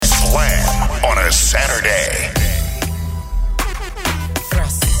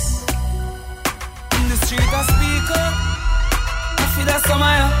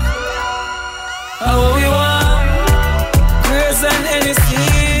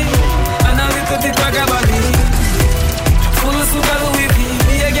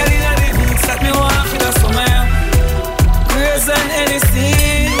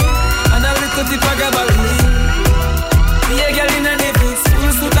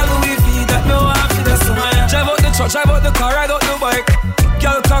car, ride out the bike.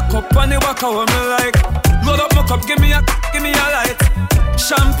 Girl cock up on the back of me like. Load up my cup, give me a light.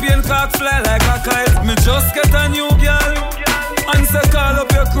 Champagne cock fly like a kite. Me just get a new girl. And say call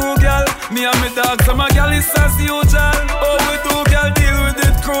up your crew, girl. Me and me dogs, so my girl is as usual. Oh, we do, girl, deal with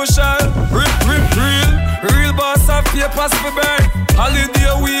it crucial. Real boss of papers for burn.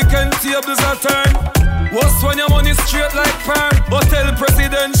 Holiday weekend tables a turn. What's when your money straight like perm? Hotel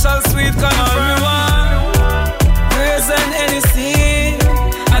presidential suite can all me want. Praise and anything.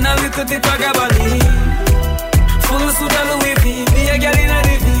 And a little bit of gabali. Full suit of Louis V. Be a girl in a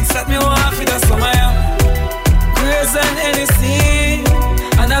living. Set me off with a summer. Praise and anything.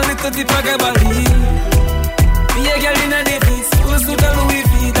 And a little bit of gabali. Be a girl in a living. Full suit of Louis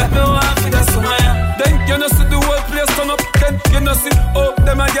V. That me off with a summer. Then you know see the whole place turn up. Then you know see oh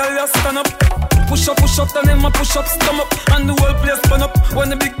them a girl just stand up. Push up, then them a push up, stomach up. And the whole place burn up when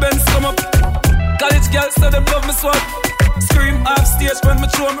the big Benz come up. College girls say them love me swag. Scream off stage when me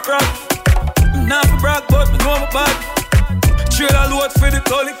throw me rap. Not for brag, but me know me bad. Trailer load for the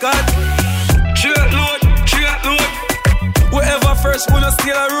Tolly card. Trailer load. Whoever first wanna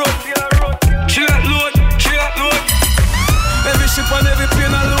steal a road. Trailer load. Every ship and every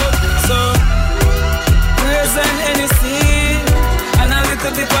plane a load. So praise and anything. And a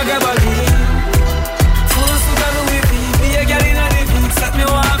little bit of gabali. Be a girl in a living, set me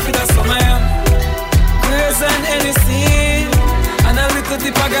off with a summer. Praise and anything, and a little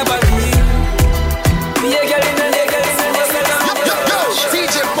dip of gabali. Be a girl in a living, Yo,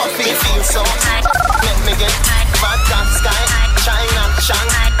 DJ Puffy, it feels so tight. Let me get bad top sky, China, Shang.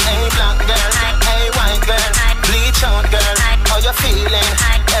 Hey black girl, hey white girl, bleach out girl. How you feeling?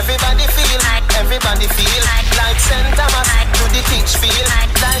 Everybody feel like St. Thomas to the teach feel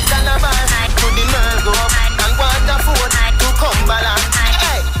like Calabar to the Merle go and Waterford to Cumberland.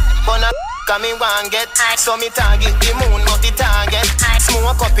 Hey, wanna me one get so me target the moon not the target.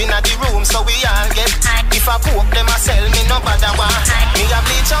 Smoke up inna the room so we all get. If I cook them a sell me no bother one. Me a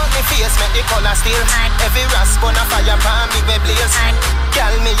bleach out me face make the color still. Every rasp on a fire pan me we blaze.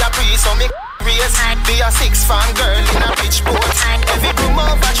 Girl me a pre so me race. Be a 6 fan girl in a rich boat. Every room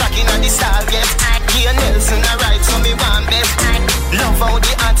over track inna the stall get. Here Nelson a ride so me one best. Love how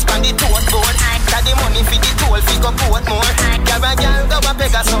the hats pan the tote board. Got the money for the toll fi go port more. Got a girl go a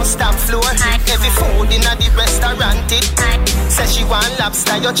Pegasus stamp floor. Every food inna the restaurant it. Say she want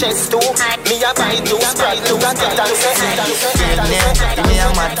lobster your chest too. Me a buy two Sprite to a get and say. Me a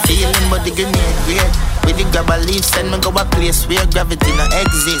mad feeling but the grenade weird. With the grab a leaf, send me go a place where gravity no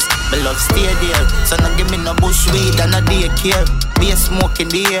exist. Me love stay there, so no give me no bush weed and no daycare. Be a smoke in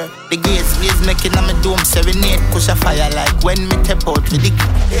the air, the gates blaze making on my dome serenade. Push a fire like when me tap out with the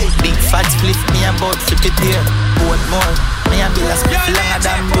big fat split me about 50 there. Boat more, me a bill a split longer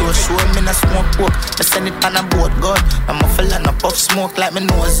than bro. Show me no smoke pork, me send it on a boat gun. I'm a fella no puff smoke like me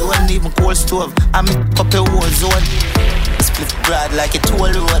nose zone. Even cold stove, I'm a couple war zone. Split broad like a toll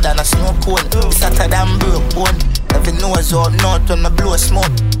road and a snow cone. It's hotter than broke bone. Every nose out north when me blow smoke.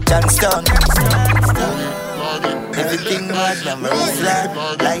 Johnstown. Everything mad, I'm a flat.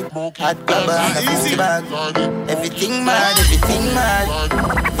 Like hot grabber and a 50 bag. Everything mad, everything mad.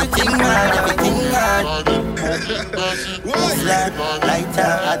 Everything mad, everything mad. Flat,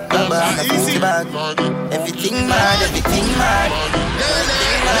 lighter, hot grabber and a 50 bag. Everything mad, everything mad.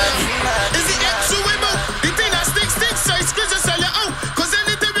 Is it actual women? The thing that sticks, so it's good to sell your own. Cause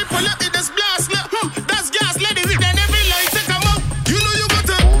anything we pull up, it just blast. That's gas, let it hit, then every light take them out. You know you got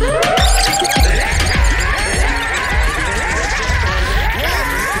to.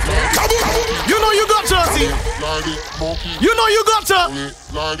 You know you got to. You know you got to.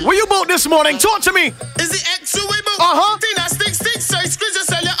 Where you boat this morning? Talk to me. Is it actual women? Uh-huh. The thing that sticks, so it's good to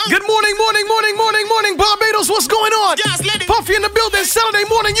sell your own. Good morning, Barbados. What's going on? Gas, let it. Puffy in the building, Saturday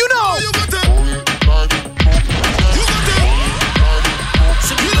morning, you know. You got to.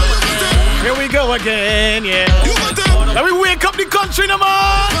 Here we go again, yeah. Let me wake up the country, no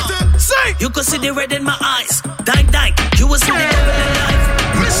man. Say. You could see the red in my eyes. Dang. You was in the devil in life.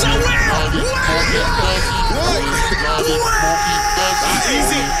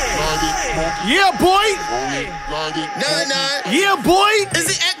 Easy. Yeah, boy. Nah. Yeah, boy. Is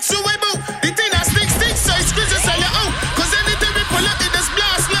it actual women? The thing that sticks, so it's good to sell your own. Cause anything we pull up, it just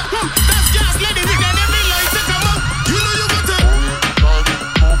blast. That's gas, let it hit, then every light take them out. You know you got to.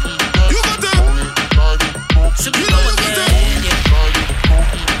 You got to. You know you got to.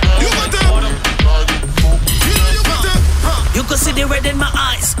 You got to. You know you got to. You could see the red in my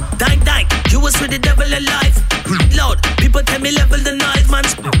eyes. Dang. You was with the devil alive. Lord, people tell me level the knife,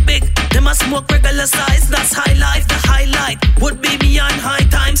 man's big. Them a smoke regular size. That's high life. The highlight would be me on high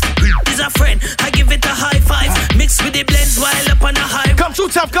times. Is a friend. I give it a high five. Mixed with the blend.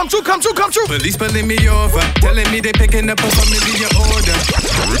 yourself. Come true. Police pulling me over, telling me they picking up a familiar order.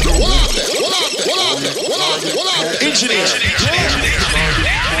 Engineer.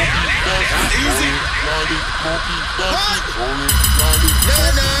 Easy.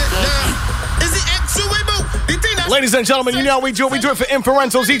 Is it Ladies and gentlemen, you know how we do it. We do it for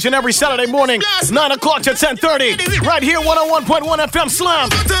inferentials each and every Saturday morning, 9 o'clock to 10:30. Right here, 101.1 FM Slam.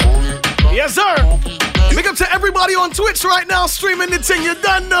 Yes, sir. Big up to everybody on Twitch right now, streaming the thing. You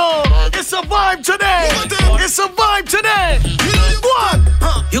done know. It's a vibe today. It's a vibe today. What?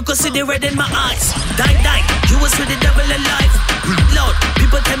 You could see the red in my eyes. Die. You was with the devil alive. Lord,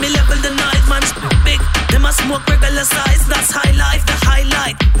 people tell me level the knife, man's big. They must smoke regular size. That's high life. The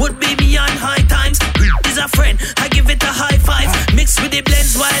highlight would be beyond high times. Is a friend. I give it a high five. Mixed with the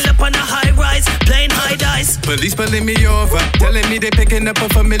blends while up on a high rise. Playing high dice. Police pulling me over, telling me they picking up a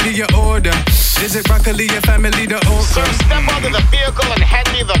familiar order. Is it broccoli, your family, the okra? Sir, step out of the vehicle and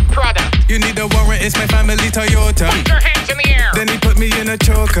hand me the product. You need a warrant, it's my family Toyota. Put your hands in the air. Then he put me in a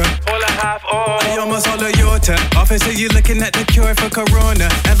choker. All I have, I almost all a Yota. Officer, you looking at the cure for Corona.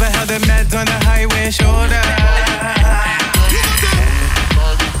 Ever held a meds on a highway shoulder?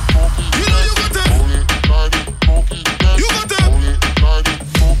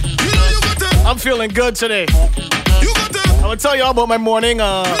 I'm feeling good today. I'm gonna tell you all about my morning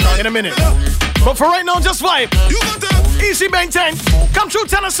in a minute. But for right now, just vibe. Easy maintain. Come true,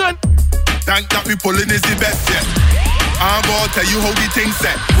 Tennyson. Thank that we pulling is the best yet. I'm gonna tell you how the thing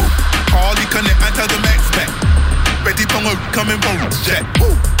set. Call the connect and tell them expect. Ready for coming from jet.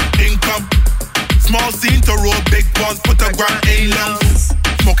 Income. Small scene to roll big ones. Put a grand A-long.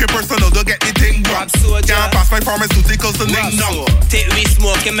 Smoking personal, don't get the thing wrong. Can't pass my pharmaceuticals to ning no. Take me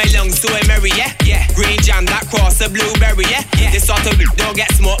smoke in my lungs so I'm merry, yeah. Green jam that cross a blueberry, yeah. This sort of don't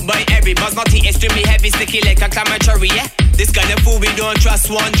get smoked by every buzz. Not extremely heavy, sticky like a clamatory, yeah. This kind of food we don't trust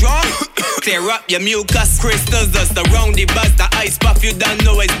one draw. Clear up your mucus crystals, dust around the buzz. The ice puff you don't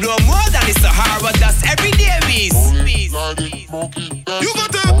know it's blow more than the Sahara dust every day, bees. You got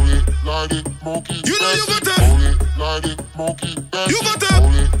that. You know you got that. You got that.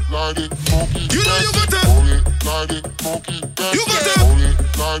 You know you got that. You got that.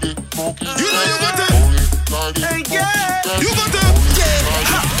 You know you got that. Hey, yeah. You got that.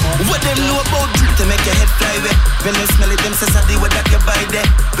 Yeah. What them know about drip to make your head fly away? When you smell it, them says I what that you buy there.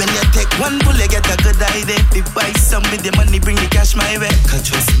 When you take one pull, you get a good idea. If buy some with the money, bring the cash my way. Cause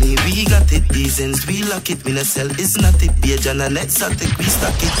trust me, we got it. Reasons we lock it. We no sell, it's not it. Be a John and let's not take, we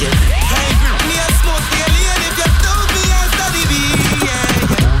stock it, yeah. Hey, me a smoke the alien. If you don't me, I study me, yeah.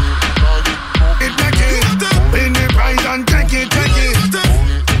 It back it. Win the prize and take it.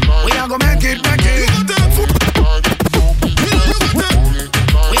 We are gonna make it.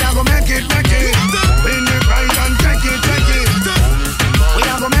 We are gonna make it. Win the prize and take it. We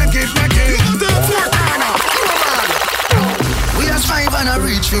are gonna make it. We are strive and a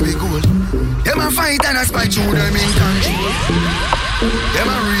reach for the goal. Them a fight and a spite through them in control. Them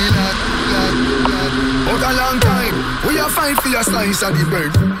a real hot. Out a long time, we a fight for your slice of the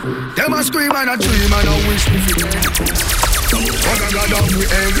bread. Them a scream and a dream and a wish me for dead. But I got up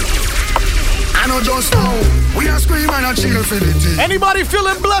with egg. I know just now, we a scream and a chill for the tea. Anybody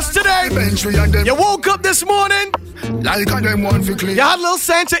feeling blessed today? You woke up this morning, like a them one for clean. you had a little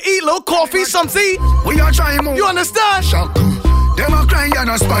something to eat, little coffee, something. We are trying more. You understand? Shock. Them a cry and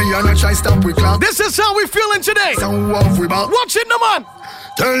a spy and a try stop with clock. This is how we feeling today. So off we back. Watch it, no man.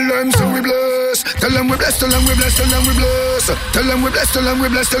 Tell them so we bless. Tell them we bless. Tell them we bless. Tell them we bless. Tell them we bless. Tell them we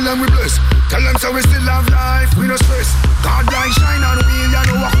bless. Tell them we bless. Tell them so we still have life. We no stress. God light shine on we and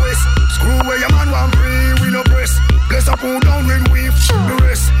no walk west. Screw where your man want pray. We no press. Bless up who down when we the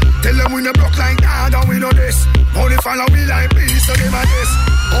rest. Tell them we no block like that and we no this. Only follow we like peace so them a this.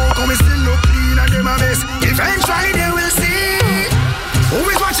 How come we still look clean and them a mess? Eventually they will see who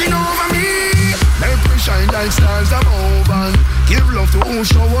is watching over me. Make we shine like stars above and give love to who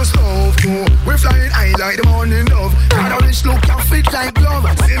show us love to. We flying high like the morning dove. God how this look and fit like glove.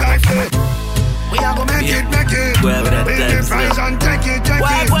 See like that. We are gonna make it. Win the prize and take it.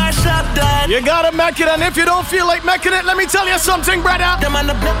 Wash up that. You gotta make it, and if you don't feel like making it, let me tell you something, brother. Them on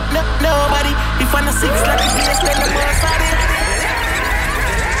the nobody. If I'm a six, let me be a spend the most on it.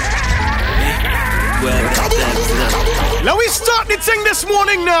 Now we start the thing this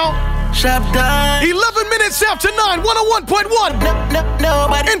morning now. Shop done. 11 minutes after 9, 101.1.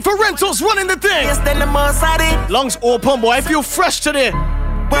 Nobody. Inferentals running the thing. Spend the most on it. Lungs open, boy. I feel fresh today.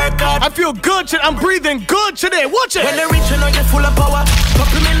 Work out. I feel good today. I'm breathing good today. Watch it. When they reach, you know you're full of power.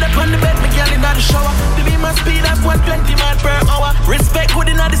 Compliment up on the bed, me girl in the shower. The beam my speed at 120 miles per hour. Respect good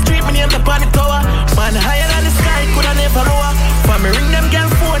in the street, me name up on the tower. Man higher than the sky, coulda never lower. For me ring them girl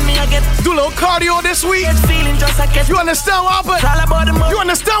know this week? You understand what happened? You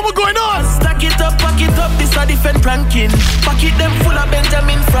understand what's going on? Stack it up, pack it up, this a different ranking. Pocket them full of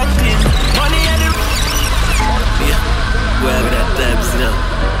Benjamin Franklin. Money and the... Yeah, wherever that tabs now.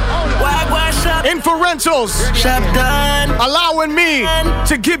 Inferentials allowing me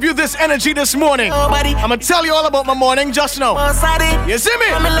to give you this energy this morning. I'm gonna tell you all about my morning just now. You see me?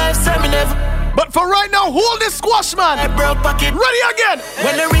 But for right now, hold this squash, man. Ready again.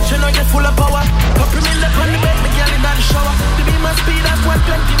 When the rich and I get full of power, couple million on the bed, me girl in the shower. To be my speed, that's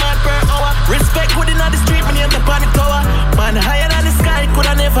 120 miles per hour. Respect good in the street, me in the panic tower. Man higher than the sky, could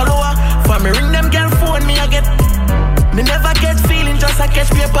I never lower. For me ring them girl phone, me I get. Me never get feeling, just I catch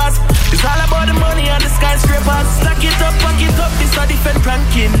papers. It's all about the money and the skyscrapers. Stack it up, this a different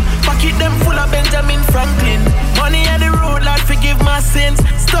ranking. Pocket them full of Benjamin Franklin. Money on the road, Lord forgive my sins.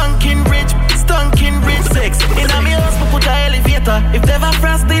 Stunking rich sex. In a me house, me put a elevator. If never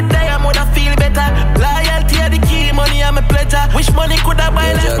frost did die, I woulda feel better. Loyalty are the key, money I'm a pleasure. Wish money coulda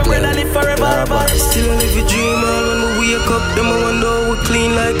buy life, my brother live forever. Still live a dream, all when we wake up, them I wonder how we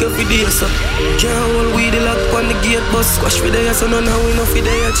clean like every day, so. Can't hold we the lock on the gate, but squash for the so none how we know for the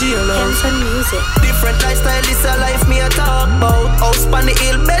jail. Different lifestyle, this a life me a talk about. House on the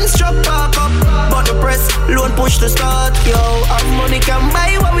hill, Benz truck park up. But the press, loan push to start, yo. Our money can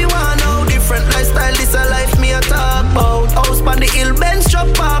buy what we want now. Different lifestyle, this a life me a talk about. House on the hill, Benz truck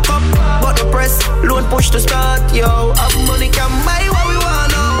park up. But the press, loan push to start, yo. Our money can buy what we want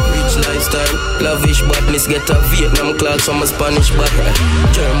now. Rich lifestyle, lavish badness, get a Vietnam class from a Spanish back.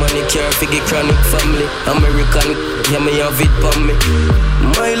 Germany care figure chronic family. American, yeah me have it for me.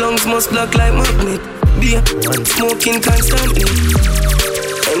 My lungs must block like magnet. Beer, smoking constantly.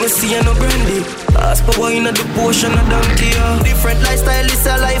 And we see no brandy. Ask for boy in the potion of donkey. Different lifestyle, is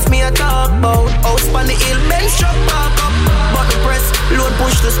a life me a talk about. House on the hill, Benz truck park up. But the press, load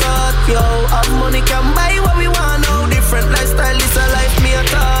push to start, yo. Our money can buy what we want now. Different lifestyle, is a life me a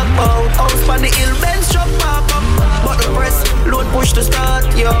talk about. House on the hill, Benz truck park up. But the press, load push to start,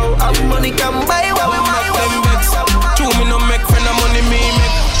 yo. Our money can buy what we want. Two me no make friend of money me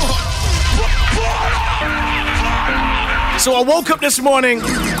make. So I woke up this morning,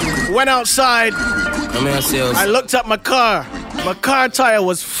 went outside, I looked at my car. My car tire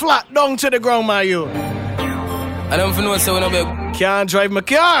was flat down to the ground, my you. I don't know what's going on. Can't drive my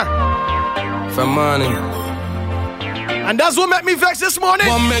car. From morning. And that's what make me vex this morning.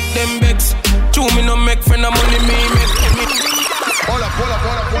 One make them vex. Two me no make friend of money me make. Hold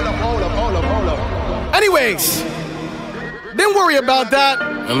up. Anyways, didn't worry about that.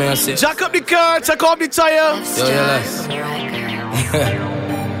 Jack up the car, take off the tire.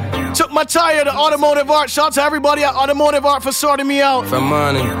 Took my tire to Automotive Art. Shout out to everybody at Automotive Art for sorting me out. From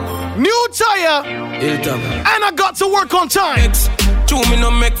morning. New tire. And I got to work on time. Two me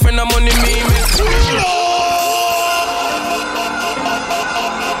no make friend of money me make.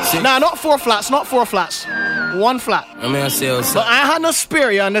 Nah, not four flats. One flat. But I had no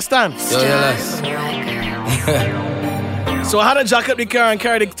spare, you understand? So I had to jack up the car and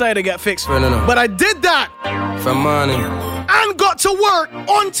carry the tire to get fixed. But I did that. From morning. And got to work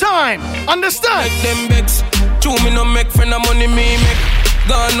on time. Understand? Make them vex. Two me no make friend of money me make.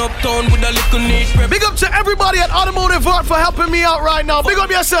 Gone uptown with a little need. Big up to everybody at Automotive Art for helping me out right now. Big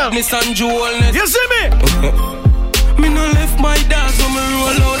up yourself. Nissan Jewelness. You see me? Me no left my dogs when me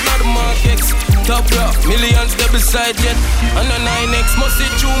roll out of the markets. Top rock, millions they beside yet. And the 9X must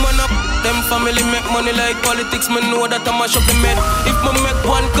see true man up. Them family make money like politics. Me know that I mash up the med. If me make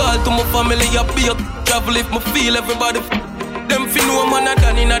one call to my family, I be a travel if me feel everybody. Them fi know man a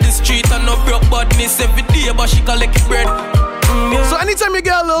done inna the street and no broke badness every day, but she collect bread. So anytime you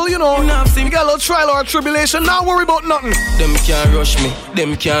get a little, you get a little trial or a tribulation, not worry about nothing. Them can't rush me,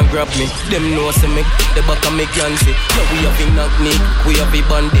 them can't grab me. Them know say me the back of me Yancey. Yeah, we have a knock me, we have a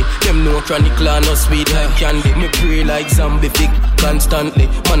bandy. Them know chronic land no sweet like candy. Me pray like zombie fig constantly.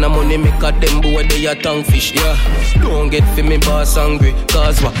 Man a money make a them boy they a tongue fish. Yeah, don't get fi me boss angry.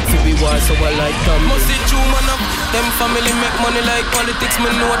 Cause what? Fi we war so I like them. Must see true man up. Them family make money like politics.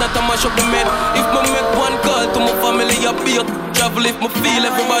 Me know that I mash up the med. If me make one call to my family, I be a travel if me feel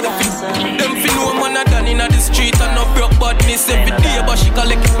everybody feel. Them fi know man a done inna the street and no broke badness every day, but she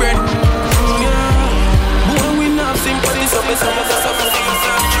collect bread. Boy we not sympathy, so me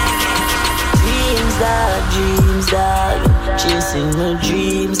Dreams dog, chasing my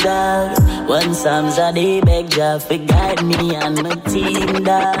dreams dog. One Psalms a day beg Jah for guide me and my team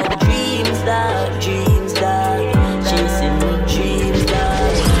dog. Dreams dog, chasing my dreams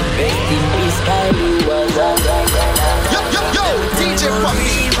dog. Rest in peace, Kylie was a Yo, DJ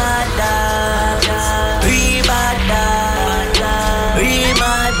Puffy.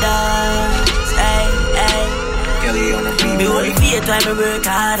 Remada, time I work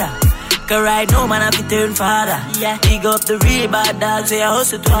harder. Cause right now, man, I fi turn father. Yeah, dig up the real bad dogs. Say I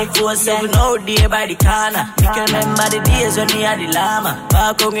hustle 24/7 all day by the corner. You can remember the days when we had the llama.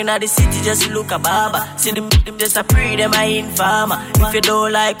 Back home in the city, just look a barber. See them just a pre, them I informer. If you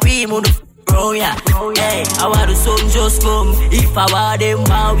don't like we, move the bro, yeah. Hey, I want the sun just come. If I want them,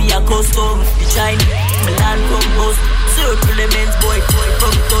 how we are custom. The Chinese, the land from coast. Circle the men's boy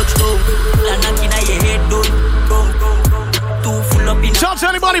from touchdown. And knocking at your head, don't. Shout out to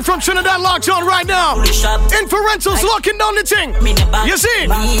anybody from Trinidad locked on right now. Inferentials locking down the thing. You see?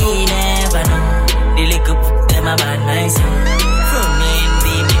 Me never know. The little them a bad myself. From me and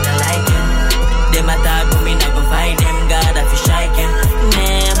me not like you. Them a talk but me not go fight them. God I fi strike you.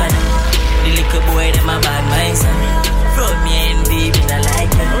 Never know. The little boy them a bad myself. From me and me not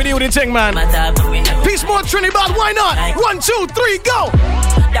like you. We do the thing, man. Peace more Trinidad, why not? 1, 2, 3, go.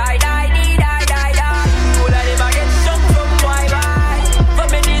 Die, die, die, die, die, die. All of them a get shot from why right. For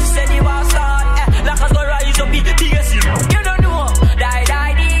me this say the war start. Like us go rise up in the biggest. You don't know. Die,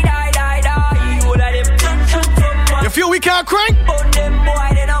 die, die, die, die, die. All of them shot from why. You feel we can't crank? On them boy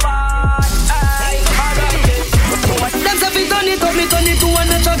they no bad. Them say fi turn it up, me turn it to one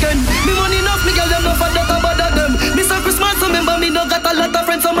notch again. Me money enough, me girl them no for that bother them. Me say Christmas, remember me no got a lot of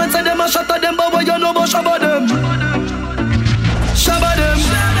friends. Some man say them a shot at them, but boy you know about shabba them. Shabba them,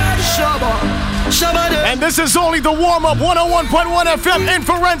 shabba, shabba them. And this is only the warm-up, 101.1 FM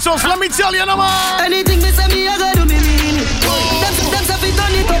Inferentials. Let me tell you, no man. Anything me say me, I gotta do me mean it. Them say fi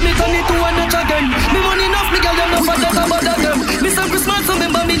turn it up, me turn it to one notch again. Me money enough, me girl them no for that bother them. Me say Christmas,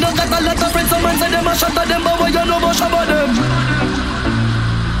 remember me no got a lot of friends. Some man say them a shot at them, but boy you know about shabba them.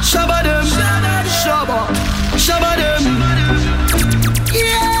 Shabba them, shabba, shabba them.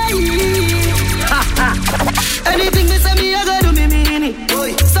 Yeah. Anything me say me, I gotta do me mean it.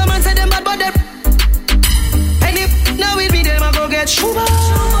 Some man say them bad, but them. And if now with me, them I go get shuba.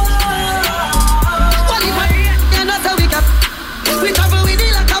 What if I not how we cap? We travel with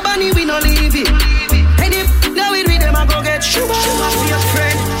it like a bunny, we no leave it. And if now with me, them I go get shuba. Shuba for your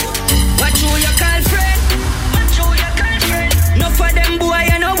friend. What you call friend? What you call friend? No for them boy,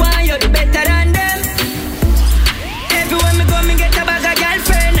 you know why you're the better than them. Everywhere me go, me get a bag of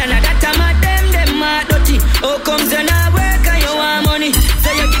girlfriend, and I got a mad them mad dirty. Oh, comes you not work and you want money. So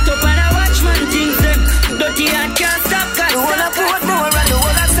you get up and I watch man things them. Dirty and can't stop cause you wanna put more and you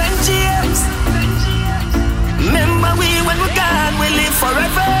wanna St. James. Remember we when we gone, we live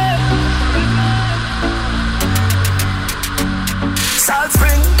forever. Salt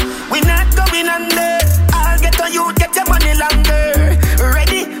Spring, we not going under. I'll get on you, get your money longer.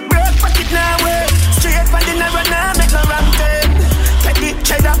 Ready, break pocket now, way. Straight for the narrow now, make no wrong turn.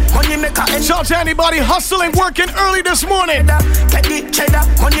 Cheddar, money maker. Shout out to anybody hustling, working early this morning. Petty cheddar,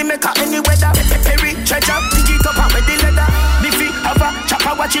 money maker any weather. Perry treasure, dig it up and with the leather. Me fi have a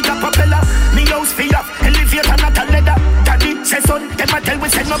chopper, watch it a propeller. Me house fi up, elevator not a leather. Daddy say son, them a tell we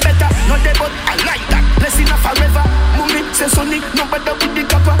say no better. No they but I like that, blessing a forever. Mommy say sonny, no better with the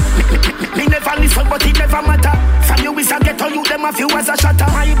copper. Me never listen but it never matter. From you is a ghetto, you them a few as a shatter.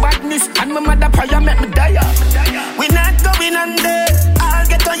 My badness and my mother prayer make me die. We not going under. I'll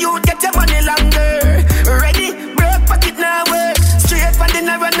get on you, get your money longer. Ready, break pocket now, way. Straight for the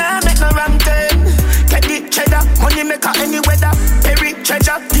narrow now, make no wrong turn. Petty cheddar, money maker any weather. Perry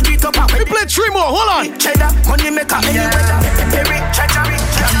treasure, dig it up and we play 3 more, hold on. Cheddar, money maker any weather. Perry treasure,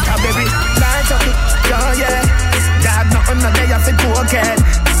 baby, lights up, yeah. Dad, nothing no day off it to again.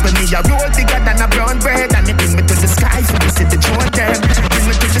 When me a roll bigger than a brown bread, and it bring me to the sky for me see the drone them. Bring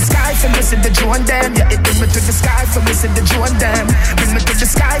me to the sky for me see the drone them. Yeah, it bring me to the sky for me see the drone them. Bring me to the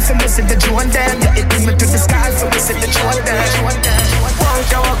sky for me see the drone them. Yeah, it bring me to the sky for me see the drone them. One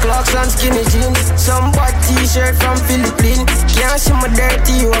tower clocks and skinny jeans, some bad t-shirt from Philippines. Can't see my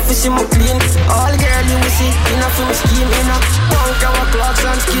dirty, you have to see my clean. All girl you will see, enough for me scheme, enough. One tower clocks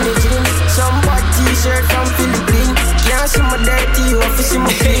and skinny jeans, some bad t-shirt from Philippines. Can't see my dirty, you have to see my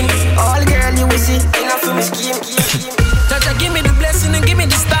clean. All girl you will see, enough for me scheme. Jaja give me the blessing and give me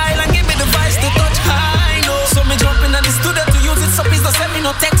the style and give me the vibes to touch high, no. So me jump in at the studio to use it, so please don't send me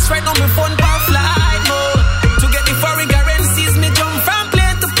no text right now, me phone power flight mode. To get the foreign currencies, me jump from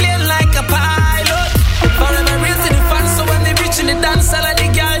plane to plane like a pilot. Forever raised to the fans, so when they reaching the dance, all of the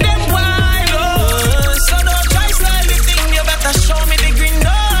girl them wild, oh. So don't try style the thing, you better show me the green,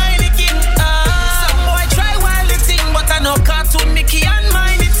 no Heineken. Some boy try wild the thing, but I know cartoon Mickey and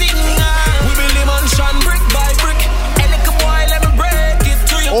mine the thing. We build the mansion brick by brick.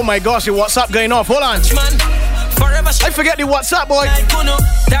 Oh my gosh, the WhatsApp going off. Hold on. I forget the WhatsApp, boy.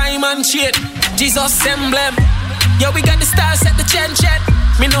 Diamond shit, Jesus emblem. Yo, we got the stars at the chen.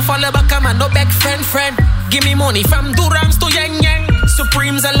 Me no follow back, I'm no back friend. Give me money from Durams to Yang Yang.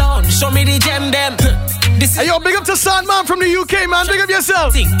 Supremes alone, show me the gem them. Hey yo, big up to Sandman from the UK, man. Big up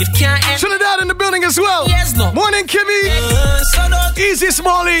yourself. It can't end. Trinidad in the building as well. Yes, no. Morning, Kimmy. Easy,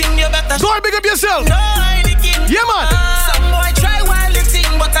 Smalley. Dory, big up yourself. Yeah, man. Some boy try while you think,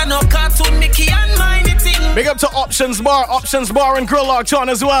 but I know cartoon Mickey and mine it thing. Big up to Options Bar and Grill Locked on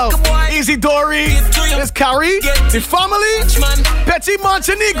as well. Easy, Dory. There's Carrie, the family, Petty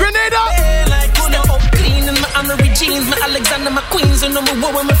Martinique, Grenada. Step up clean in my honorary jeans, my Alexander McQueen's, and I'm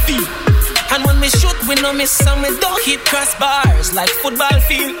what my feet. And when we shoot, we no miss and we don't hit crossbars like football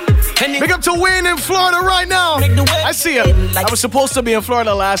field. Big up to Wayne in Florida right now. I see it. I was supposed to be in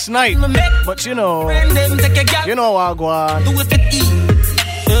Florida last night, but you know Agua. Do it with ease.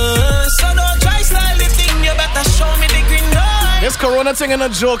 So don't try style the thing, you better show me the green light. This Corona thing ain't a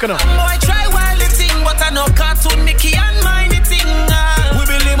joke, no. Boy, try wild the thing, but I know cartoon Mickey and mine the thing. We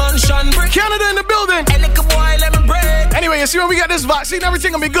be lemon Sean brick. Canada in the building. And like a boy, let me break. Anyway, you see when we get this vaccine,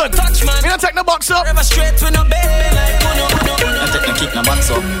 everything gonna be good. Touch man, we don't take the box up. Never straight with no baby like no. I take the kick no box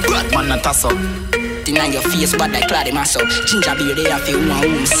up. Bad man not toss up. Thing on your face, bad like Claudia mass up. Ginger beer they have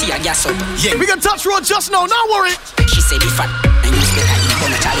to see a gas up. Yeah, we can touch road just now. Not worry. She said the fat and use better in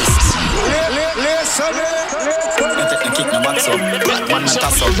Bona Chalice. I take the kick no box up. Bad man not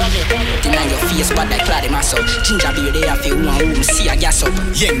toss up. Thing on your face, bad like Claudia mass up. Ginger beer they have to see a gas up.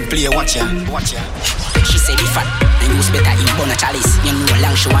 Yeah, play watch ya. She said the fat and use better in Bona Chalice. You know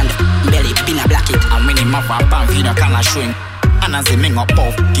long she want the belly been a black it. And when him have a pan feed a can a shrink. And as they make up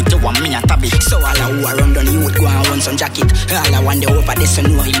puff, get to 1 minute tabby. So all I who around on the youth go and want some jacket. All I want the over this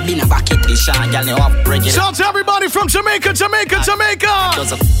and know he'll be in a bucket. This shine y'all know up regular. Shout to everybody from Jamaica. Don't try tell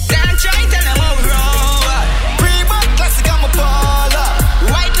them how we roll. Pre-book classic I'm a baller.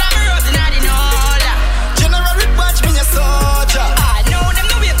 White line rose in the nola. General Rick watch me a soldier. I know them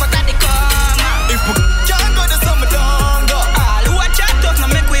no way but at the come. If we can't go to summer don't go. All who are chat tough no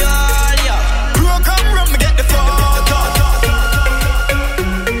make we all yo. Bro come run me get the photo.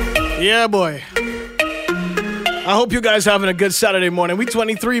 Yeah, boy. I hope you guys having a good Saturday morning. We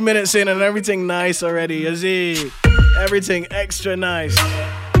 23 minutes in and everything nice already. Is it? Everything extra nice.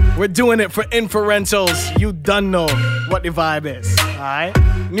 We're doing it for Inferentals. You done know what the vibe is. Alright?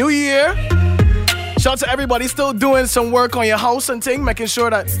 New year. Shout out to everybody still doing some work on your house and thing, making sure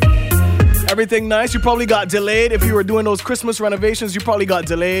that everything nice. You probably got delayed. If you were doing those Christmas renovations, you probably got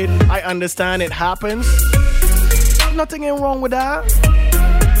delayed. I understand it happens. Nothing ain't wrong with that.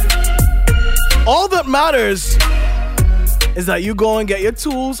 All that matters is that you go and get your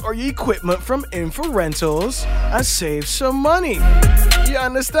tools or your equipment from Inferentals and save some money. You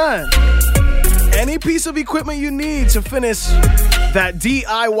understand? Any piece of equipment you need to finish that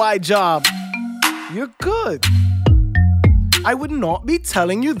DIY job, you're good. I would not be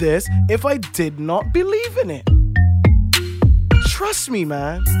telling you this if I did not believe in it. Trust me,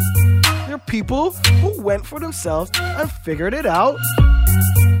 man. There are people who went for themselves and figured it out.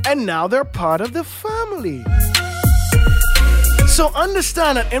 And now they're part of the family. So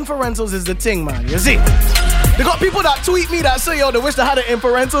understand that Inferentals is the thing, man. You see? They got people that tweet me that say, yo, they wish they had an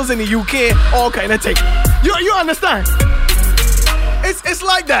Inferentals in the UK, all kind of thing. You understand? It's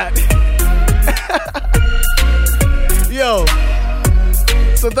like that. Yo.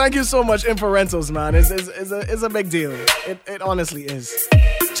 So thank you so much, Inferentals, man. It's a big deal. It honestly is.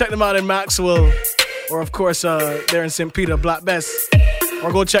 Check them out in Maxwell. Or of course, they're in St. Peter, Black Bess.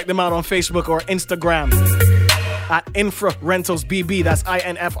 Or go check them out on Facebook or Instagram at Infra Rentals BB. That's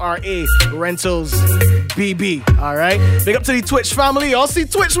INFRA Rentals BB. All right. Big up to the Twitch family. Y'all see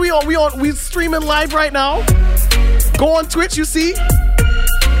Twitch? We streaming live right now. Go on Twitch. You see?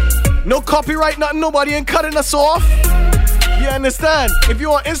 No copyright, nothing. Nobody ain't cutting us off. You understand? If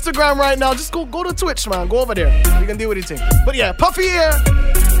you're on Instagram right now, just go to Twitch, man. Go over there. You can deal with anything. But yeah, Puffy here.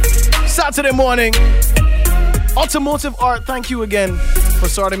 Saturday morning. Automotive Art, thank you again for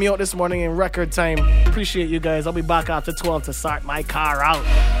sorting me out this morning in record time. Appreciate you guys. I'll be back after 12 to sort my car out.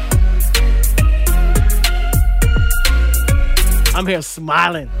 I'm here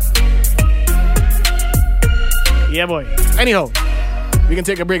smiling. Yeah, boy. Anyhow, we can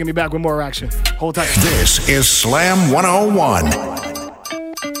take a break and be back with more action. Hold tight. This is Slam 101.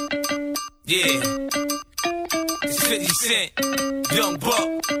 Yeah. It's 50 Cent. Young Buck.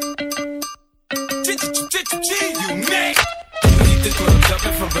 You make the club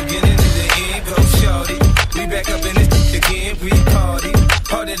jumping from beginning to the end. Go shorty, we back up in this again. We party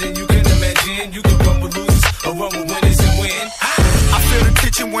harder than you can imagine. You can run with losers or run with winners and win. I feel the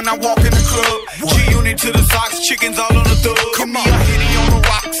kitchen when I walk in the club. G-Unit to the socks, chickens all on the thug. Come me a hitty on the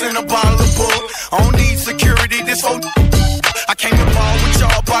rocks and a bottle of bull. I don't need security, this whole I came to ball with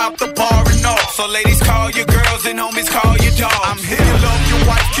y'all, buy up the bar and all. So ladies, call your girls and homies, call your dog. I'm here to love your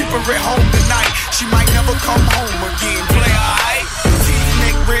wife, keep her at home tonight. She might never come home again. Play alright. Teeth,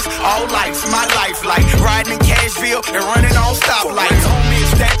 neck, wrist, all lights, my life like riding in Cashville and running on stoplights. Homie,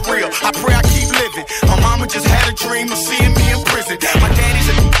 it's that real. I pray I keep living. My mama just had a dream of seeing me in prison. My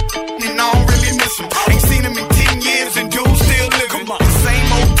daddy's a and I don't really miss him. Ain't seen him in 10 years and dude still living. The same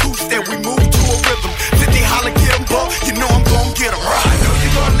old two-step, we moved to a rhythm. 50 holler, get him, but you know I'm gon' get him. I know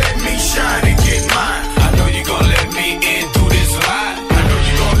you gon' let me shine and get mine. I know you gon' let me in through this line. I know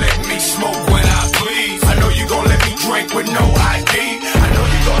you gon' let me smoke when I please. I know you gon' let me drink with no ID. I know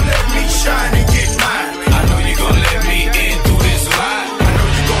you gon' let me shine and get mine. I know you gon' let me in through this line. I know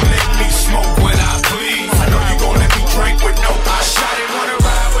you gon' let me smoke when I please. I know you gon' let me drink with no ID. Shawty wanna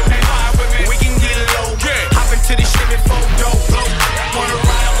ride with me, we can get low. Hop into the shit before dope blow. Wanna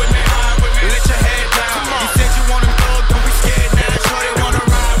ride with me, let your head down. You said you wanna go, don't be scared now. Shawty wanna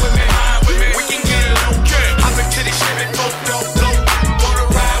ride with me, we can get low. Hop into the shit before dope blow. Wanna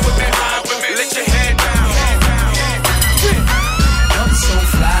ride with me, let your head down. I'm so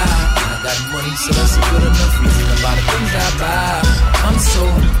fly, I got money, so that's a good enough reason. A lot of things I buy. I'm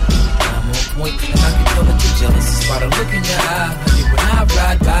on point, and I can tell that you're jealous. It's by the look in your eye. When I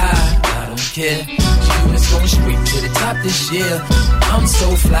ride by, I don't care. Units going straight to the top this year. I'm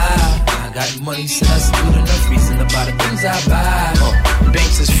so fly, I got money, so that's a good enough reason. About the things I buy.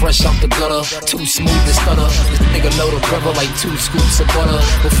 Banks is fresh off the gutter, too smooth to stutter. This nigga load a brother like 2 scoops of butter.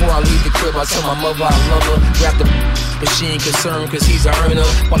 Before I leave the crib, I tell my mother I love her. Grab the but she ain't concerned, cause he's a earner.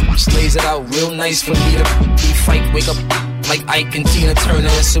 One lays it out real nice for me to be fight, wake up like Ike and Tina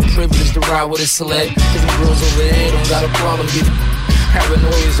Turner. It's a privilege to ride with a select. Cause the girls over there don't got a problem getting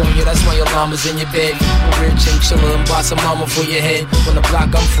paranoia's on you, that's why your llama's in your bed. A real chinchilla and boss a mama for your head. From the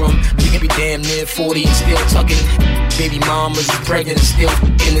block I'm from, you can be damn near 40 and still tucking. Baby mamas is pregnant and still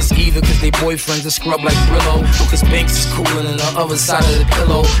in this either, cause they boyfriends are scrub like Brillo. Cause Banks is coolin' on the other side of the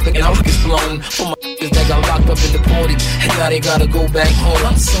pillow. Looking out is blown for my that got locked up in the party, and now they gotta go back home.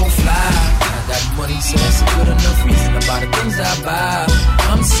 I'm so fly, I got money, so that's a good enough reason. About the things I buy.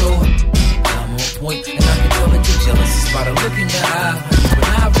 I'm on point, and I can tell that you're jealous. It's by the look in your eye. When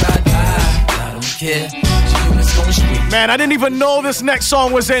I ride by, I don't care. Units going straight. Man, I didn't even know this next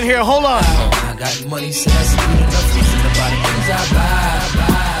song was in here. Hold on. I got money, so that's a good enough reason. About the things I buy.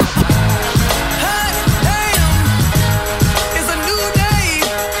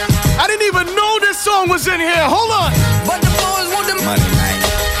 I didn't even know this song was in here. Hold on. But the boys want the money, man.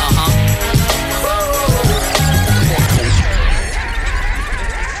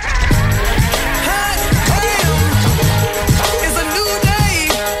 It's a new day.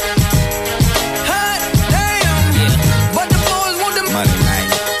 Damn. Yeah. But the boys want the money, man.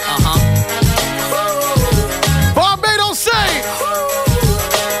 Barbados say.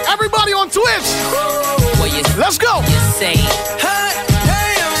 Everybody on Twitch. Let's go. You say.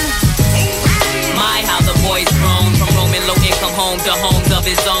 To homes of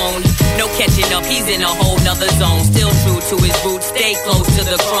his own. No catching up, he's in a whole nother zone. Still true to his roots, stay close to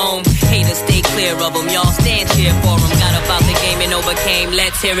the chrome. Haters stay clear of him, y'all stand cheer for him. Got about the game and overcame,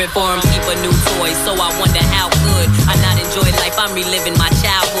 let's hear it for him. Keep a new toy, so I wonder how could I not enjoy life, I'm reliving my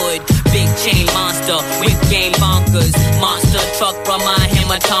childhood. Big chain monster, with game bonkers. Monster truck from my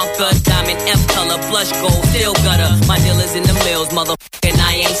hammer Tonka. Diamond F color, blush gold, still gutter. My dealers in the mills, motherfucking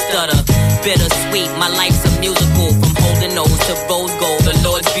I ain't stutter. Bittersweet, my life's a musical. From holding nose to rose gold, the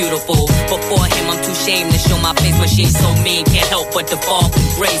Lord's beautiful. Before him, I'm too ashamed to show my face, but she's so mean, can't help but to fall from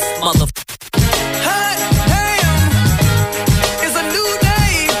grace, motherfucker. It's a new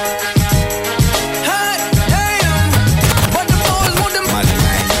day. Damn. But the boys want the money,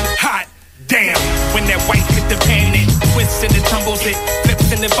 man. Hot damn. When that white hit the pan, it twists and it tumbles, it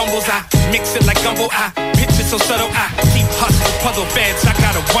flips and it fumbles. I mix it like gumbo. I picture so subtle. I keep hustling puzzle beds. I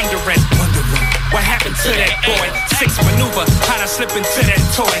gotta wondering. What happened to that boy? 6 maneuver, how'd I slip into that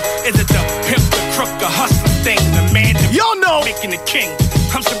toy? Is it the pimp, the crook, the hustler thing? The man, the y'all know, making the king.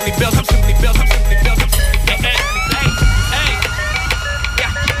 I'm simply built, I'm simply built, I'm simply built. Hey,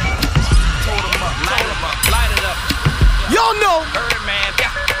 yeah. Told him up, light him up, light it up. Y'all know. Heard it, man,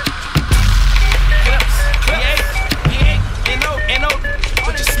 yeah. Clips, ain't no,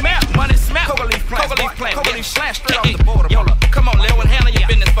 what you smell, money smell. Coca leaf plant, straight off the border. Yola, come on, Lil, and handle your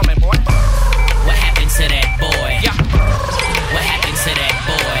business for me, boy. What happened to that boy? Yeah. What happened to that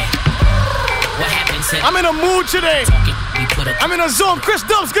boy? What happened to I'm in a mood today. I'm in a zone. Chris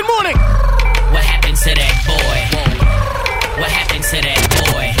Dubs, good morning. What happened to that boy? What happened to that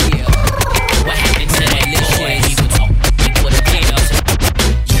boy? What happened to that boy?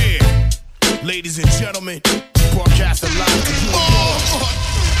 Yeah. Ladies and gentlemen, broadcast live to you.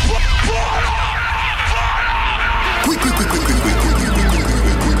 Quick.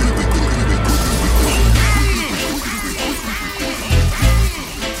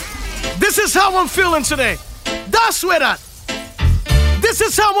 This is how I'm feeling today. That's where that. This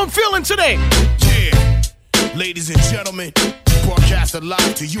is how I'm feeling today. Yeah, ladies and gentlemen, broadcast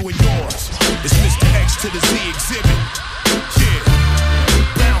live to you and yours. It's Mr. X to the Z exhibit. Yeah,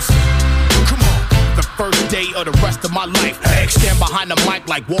 bounce. Come on. The first day of the rest of my life. X stand behind the mic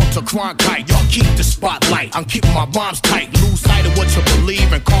like Walter Cronkite. Y'all keep the spotlight. I'm keeping my bombs tight. Lose sight of what you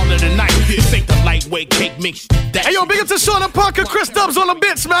believe and call it a night. This ain't the lightweight cake mix. Hey yo, big up to Sean and Parker, Chris Dubs on the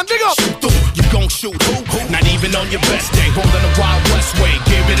bits, man. Big up. Shoot through, you gon' shoot who? Not even on your best day. Rolling the Wild West way,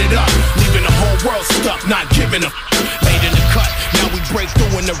 giving it up. Leaving the whole world stuck, not giving up. Late in the cut, now we break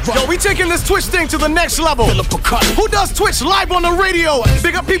through in the run. Yo, we taking this Twitch thing to the next level. Who does Twitch live on the radio?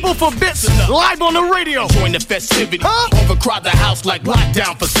 Big up people for bits live on the radio. Join the festivity. Overcrowd the house like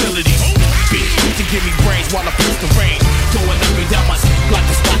lockdown facilities. Bitch, to give me brains while I push the rain. Going up and down my like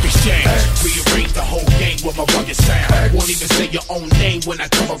the stock exchange. Rearrange the whole game with my rugged sound. Won't even say your own name when I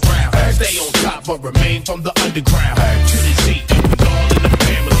come around. Stay on top but remain from the underground. To the Z, we all in the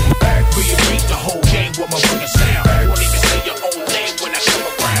family. Rearrange the whole game with my rugged sound. Won't even say your own name when I come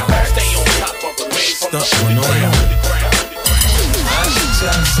around. Stay on top but remain from the underground.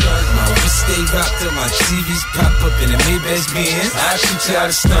 My wrist stay rocked till my TVs pop up in the Maybach Benz. I teach y'all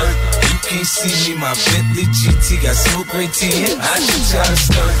to stunt. You can't see me, my Bentley GT got smoke right in. I teach y'all to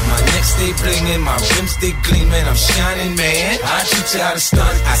stunt. My neck stay blingin', my rims stay gleamin'. I'm shining, man. I teach y'all to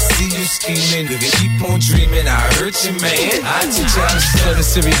stunt. I see you scheming, nigga, keep on dreaming. I hurt you, man. I teach y'all to stunt.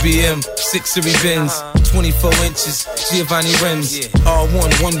 7 Series BM, 6 Series Benz, 24 inches, Giovanni rims. All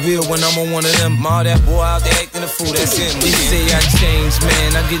one wheel when I'm on one of them. All that boy out there acting a fool, that's him. They say I changed,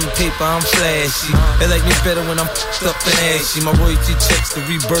 man. I'm getting paper, I'm flashy. They like me better when I'm up and ashy. My royalty checks the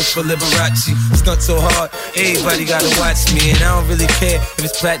rebirth for Liberace. Stunt so hard, everybody gotta watch me. And I don't really care if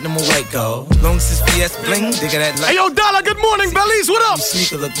it's platinum or white gold. Long as it's VS bling, they got that light. Hey yo, Dollar, good morning, Bellies, what up?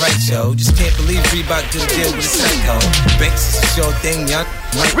 Sneaker look right, yo. Just can't believe Reebok did a deal with a psycho. Banks is a sure thing, y'all.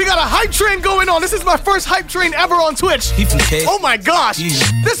 We got a hype train going on. This is my first hype train ever on Twitch. Oh my gosh.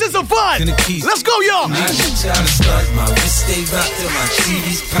 This is a fun. Let's go, y'all. I teach y'all to stunt. My wrist stay rocked till my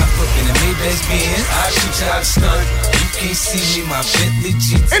TVs pop up in the Maybach Benz. I teach y'all to stunt. You can't see me, my Bentley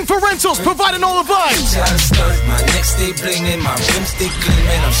GT. Inferentials providing all the vibes. I teach y'all to stunt. My neck stay blingin', my rims stay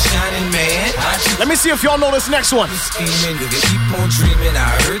gleamin'. I'm shining, man. Let me see if y'all know this next one. Scheming, nigga, keep on dreaming. I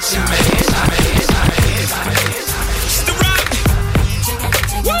hurt you, man. It's the rock.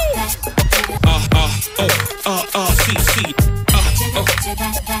 Woo!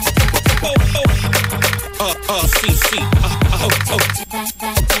 CC.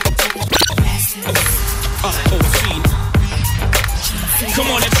 Come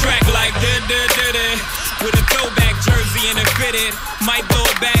on and track like with a throwback jersey and a fitted. Might blow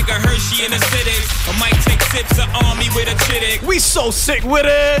a bag of Hershey in the city. I might take sips of Army with a chittick. We so sick with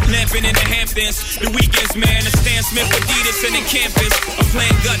it. Lamping in the Hamptons. The weekends, man. The Stan Smith Adidas and the campus. I'm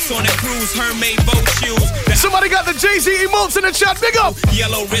playing guts on a cruise. Hermès boat shoes. Somebody got the Jay-Z emotes in the chat. Big up.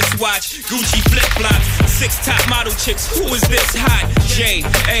 Yellow wristwatch. Gucci flip-flops. 6 top model chicks. Who is this hot?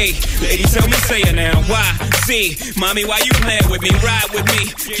 J-A. Lady, tell me, say it now. Y-C. Mommy, why you playing with me? Ride with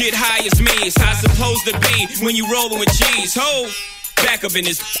me. Get high as me. It's how it's supposed to be when you rollin' with G's. Ho! Back up in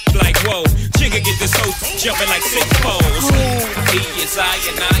this like whoa. Jigga get this hoe jumping like 6 poles. He is I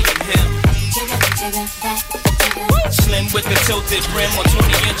and I am him. Slim with the tilted rim on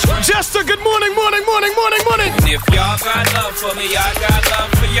 20-inch. Jester, good morning. And if y'all got love for me, I got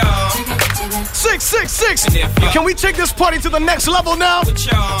love for y'all. 666. Can we take this party to the next level now? With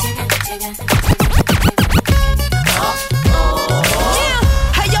y'all.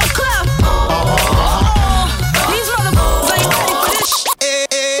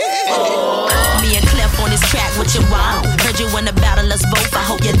 What you want? Heard you in the battle, us both. I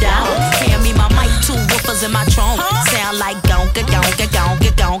hope you're down. Hand me my mic, 2 woofers in my trunk. Sound like gonka, gonka, gonka,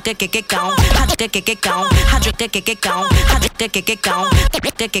 gonka, get gone. Get gone. I drink get gone. I drink get gone.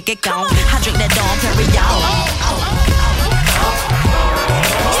 Get gone. I drink that Dom Perignon.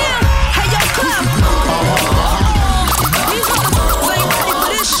 Yeah, hey yo, club. These motherfuckers ain't ready for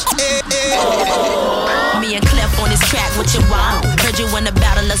this shit. Me and Clef on this track. What you want? Heard you in the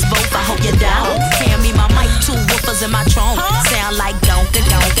battle, us both. I hope you're down. Hand me my mic, 2 woofers in my trunk. Sound like gonka,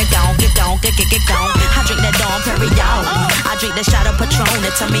 gonka, gonka, gonka, get gone. I drink that Dom Perignon. I drink that shot of Patron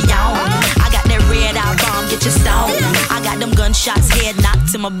that turn me on. I got that red eye bomb, get you stoned. I got them guns Gunshots, head knocked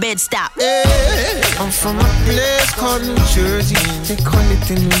till my bed stop. Hey, I'm from a place called New Jersey. They call it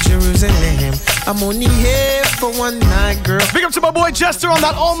the New Jerusalem. I'm only here for one night, girl. Big up to my boy Jester on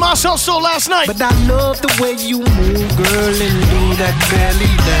that All Marshall show last night. But I love the way you move, girl, and do that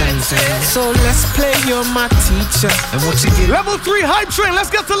belly dancing. So let's play, you're my teacher. And once you get level 3 hype train, let's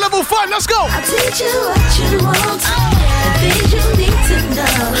get to level 5, let's go. I'll teach you what you want and things you need to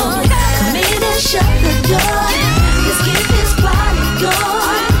know. Come in and shut the door. Let's get this party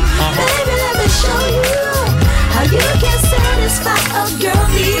going. Baby, let me show you how you can satisfy a girl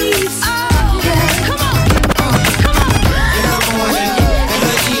needs. Yeah. Come on. Come on. In the morning, in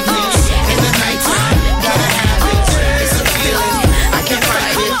the evening, in the nighttime, gotta have it. It's a feeling, I can't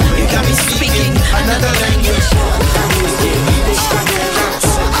fight it. You got me speaking another language.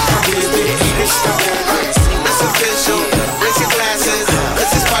 It's official, raise your glasses,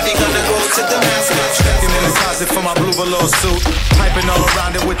 cause this party gonna go to the masses. Stepping in the closet for my blue velour suit, piping all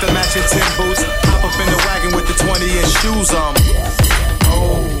around it with the matching 10 boots. Hop up in the wagon with the 20-inch shoes on.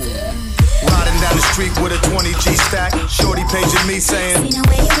 Oh, riding down the street with a 20G stack. Shorty paging me saying,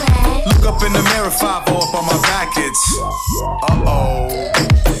 look up in the mirror, 5-0 up on my back. It's uh-oh.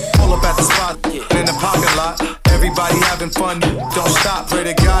 Pull up at the spot in the parking lot. Everybody having fun, don't stop. Pray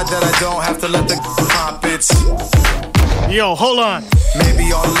to God that I don't have to let the pop. It's yo, hold on.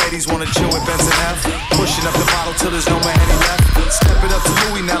 Maybe all the ladies wanna chill with Benz and F. Pushing up the bottle till there's no more any left. Step it up to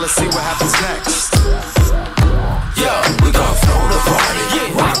Louis, now let's see what happens next. Yo, we gon' flow the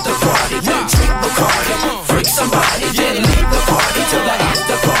party, rock the party, then drink Bacardi, freak somebody, then leave the party till the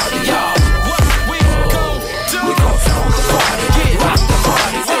after party, y'all. We gon' flow the party, rock the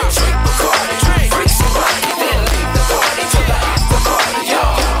party, then drink Bacardi, freak somebody, then leave the party till the after party,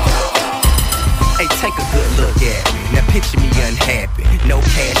 y'all. Hey, take a good look at me. Now picture me unhappy. No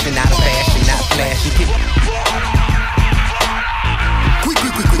passion, not a fashion, not flashing.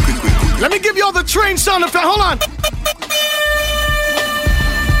 Let me give y'all the train sound effect. Hold on.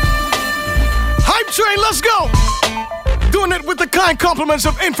 Hype train, let's go. Doing it with the kind compliments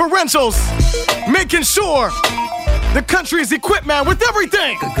of Inferentials. Making sure the country is equipped, man, with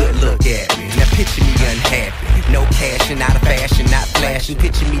everything. Take a good look at me. Now picture me unhappy. No passion, not a fashion, not flashing.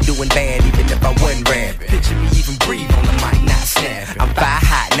 Picture me doing bad even if I wasn't rapping. Picture me even breathe on the mic, not snapping. I'm fire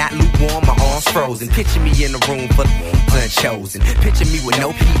hot, not lukewarm, my arms frozen. Picture me in the room for the unchosen. Picture me with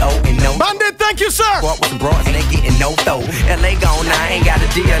no P.O. and no Bandit, thank you, sir. Walk with some broads and they getting no throw. L.A. gone, I ain't got a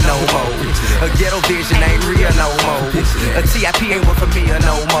deal no more. A ghetto vision ain't real no more. A T.I.P. ain't work for me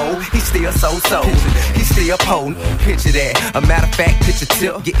no more. He's still so-so, he's still potent. Picture that, a matter of fact, picture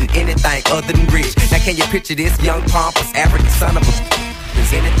Tip getting anything other than rich. Now can you picture this young pompous African son of a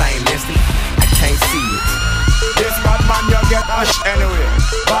is anything listening? I can't see it. This bad man you get ash anyway.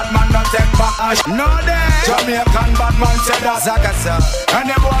 Bad man don't take back ash. No day. Jamaican bad man said that Zakasa. And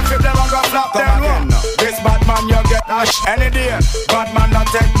them one flip them and go flop them again. This bad man you get ash any day. Bad man don't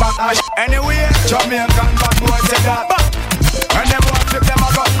take back ash anyway. Jamaican bad boy said that. And them one flip them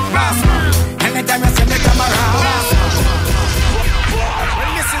and go blast. Anytime you see me come around. Well,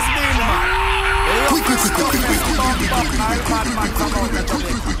 this is me, man.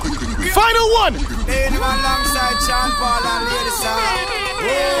 Final one.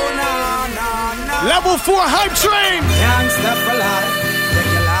 Level 4 hype train. Gangsta for life.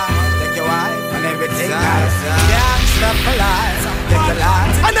 Take your life, take your wife, and everything nice. Gangsta for life. Take your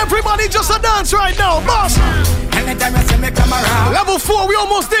life. And everybody just a dance right now, boss. Anytime you see me come around. Level 4, we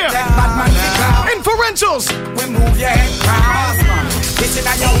almost there. Inferentials. We move your head cross. This is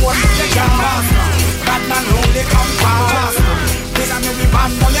your one the gas. Bad man only come fast. This is me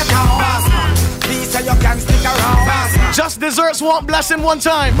band on your town. Please say you can stick around. Just desserts want blessing one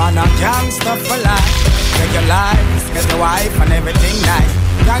time. Man a gangster for life. Take your life, get your wife and everything nice.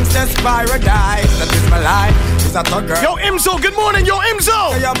 Gangster's paradise, that is my life. It's a thug girl. Yo, Imzo, good morning, yo,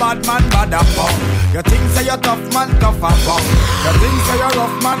 Imzo. Say you're bad man, bad up. You think say you're tough man, tough up. You think say you're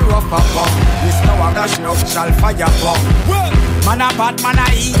rough man, rough up. This now a dash no shall fire up. Man a bad, man a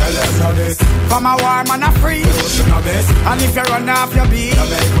eat. Tell them no this. From a war, man a free. You know this. And if you run off your beat, you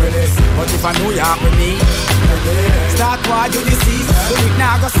make with this. But if I know you have with me, start war you deceive. So it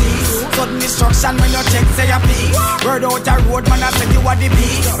now go cease. Sudden destruction when you check say your peace. Word out a road, man a say you are the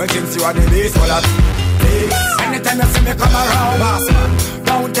beast. Well, since you are the beast, well that's peace. Anytime you see me come around, boss man,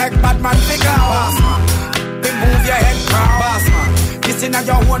 don't take bad man figure, boss man. They move your head crown, boss man. This in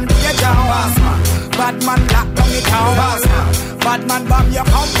your one to get down, boss man. Bad man lock down the town, boss man. Bad man bomb your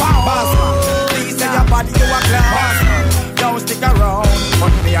compound, boss man. Please say your body you a clown, boss man. Don't stick around,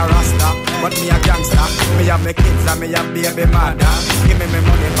 put me a rasta. but me a gangster. Me have me kids and me have baby mother. Give me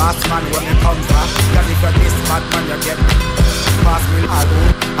money, boss man, when me come back. Cause if you're this bad man, you get pass me Lago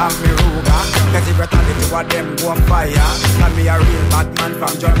and me Ruga. Cause if you tell the two of them go on fire. And me a real bad man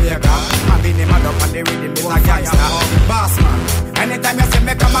from Jamaica. I be the mad up and the rhythm is a gangster. Boss man, anytime you see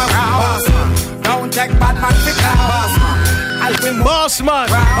me come around. Boss man, don't take bad man to clown. Boss man, I'll be more. Boss man.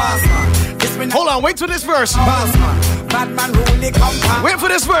 Boss man. Hold on, wait for this verse. Boss man, bad man rule the compound. Wait for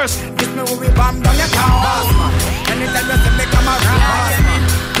this verse. This me will be bomb down your town. Boss man, anytime you see me come around. Boss man,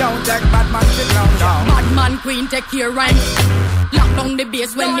 don't take bad man to clown down. Bad man queen take your rank. Lock down the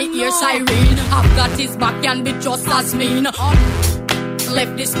bass when me hear siren. I've got his back and be just as mean.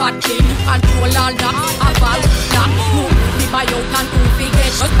 Left this spot clean. Control all that. I've all that. Move the bio and move the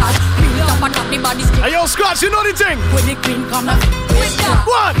get shot. Real top and top the body stick. Hey yo, Scratch, you know the thing. When the queen come up,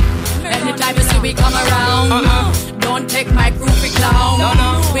 what? Anytime you see we come around, don't take my crew for clown.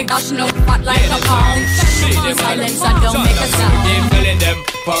 We dashing up fat like a pound. Silence and don't make a sound. Keep telling them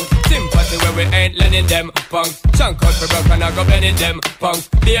punks, sympathy where we ain't lending them punks. Chunk out for broke and I go bending them punks.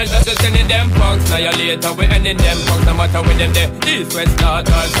 The elders are sending them punks. Now you later we ending them punks. No matter with them there, east, west, north,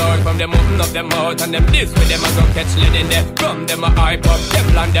 or south. From them open up them mouth and them this with them I go catch lead in there. From them I hype up,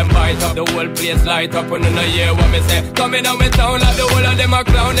 them land them bite up. The whole place light up and no hear what me say. Coming out my town like the whole of them a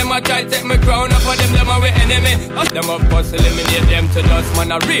clown. Them a try take me crown up for them are we enemy. Them up bust eliminate them to dust.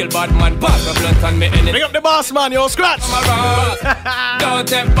 Man a real bad man, pass a blunt and me enemy. Bring up the boss man, yo, Scratch. Don't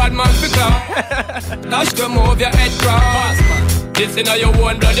take bad man for clown. Dash to move your head cross. This in your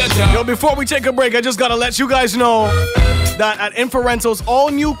own blood, your job. Yo, before we take a break, I just gotta let you guys know that at Inferentals, all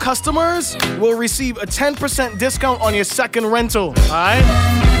new customers will receive a 10% discount on your second rental. Alright?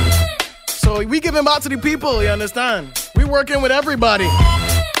 So we giving back to the people, you understand? We working with everybody.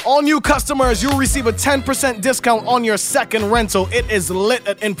 All new customers, you'll receive a 10% discount on your second rental. It is lit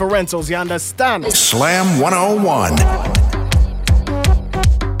at Inferentals, you understand? Slam 101.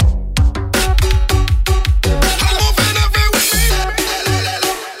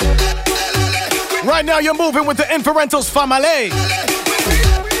 Right now, you're moving with the Inferentals family.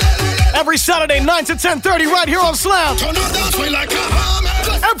 Every Saturday, 9 to 10:30, right here on Slam.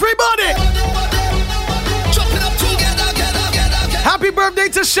 Everybody! Happy birthday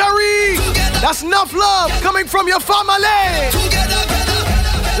to Sherry! That's enough love coming from your family.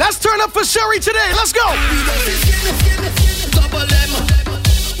 Let's turn up for Sherry today. Let's go!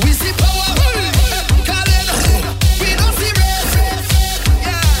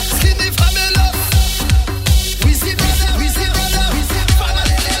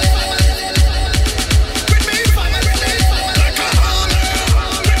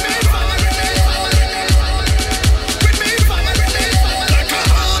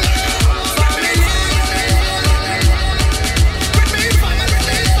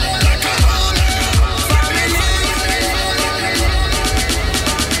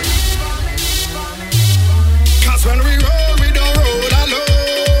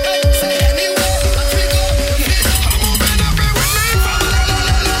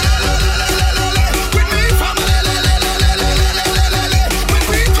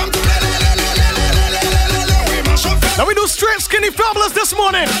 Skinny Fabulous this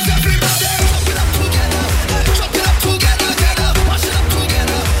morning.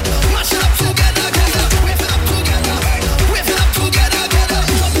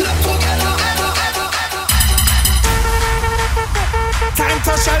 Time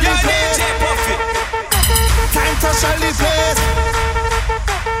to shall the place. Time to shall the place.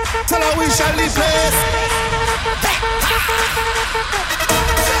 Tell her we shall the place.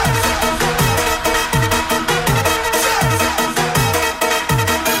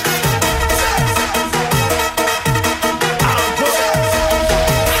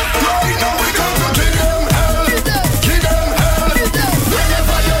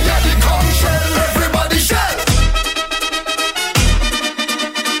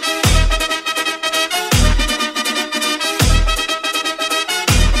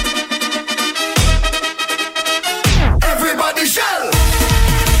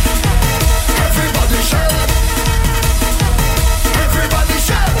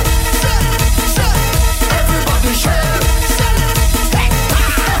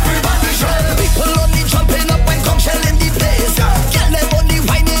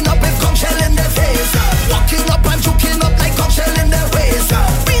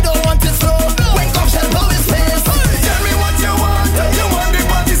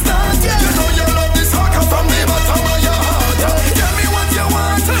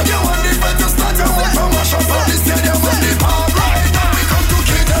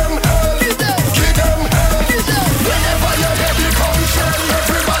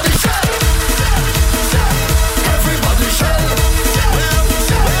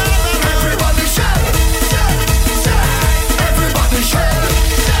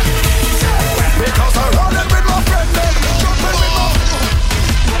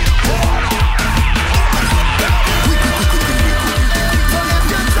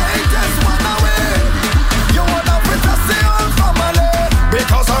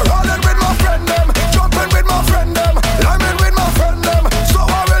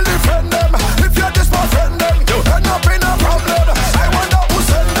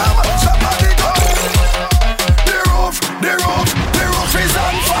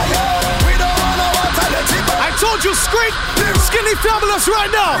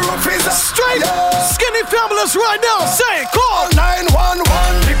 right now. Straight, skinny fabulous right now. Say, call 911.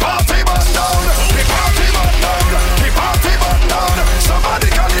 The party burn down. The party burn down. The party burn down. Somebody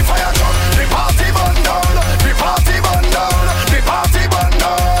call the fire truck. The party burn down. The party burn down. The party burn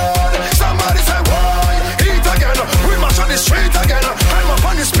down. Somebody say, why? Eat again. We march on the street again. I'm up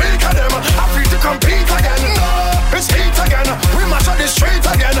on the speaker them. I feel to compete again. No, it's heat again. We march on the street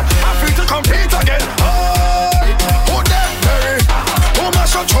again. I feel to compete again. Who that Mary? Who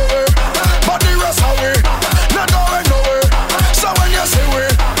mash up trouble? But the rest of we not going nowhere. So when you see we,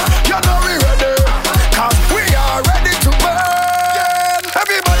 you know we ready. Cause we are ready to burn.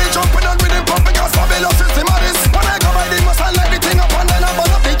 Everybody jumping on with the pumping gas. Fabulous system of this. When I go by the must I light the thing up and then I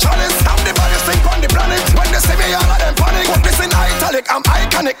burn up the chalice. I'm the baddest thing on the planet. When they see me all of them panic. Put this in italic. I'm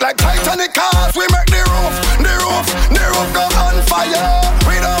iconic like Titanic. Cause we make the roof go on fire.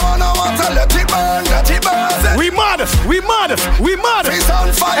 We don't wanna want to let it burn. We modest.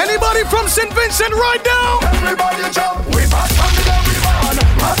 Anybody from St. Vincent right now? Everybody jump. We pass on the every man.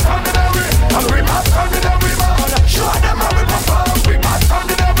 Pass on the every. And we pass on the every man. Show them how we perform. We pass on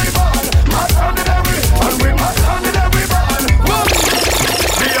the every man. Pass on the every. And we pass on the every man.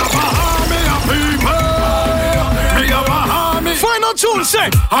 Me have a army of people. Me have a army. Final tune, say.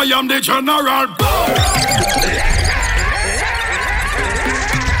 I am the general.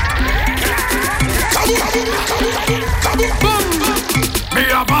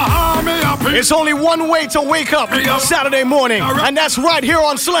 It's only one way to wake up Saturday morning, and that's right here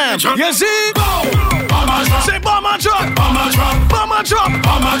on Slam. You see? Say bomber drop, bomber drop, bomber drop,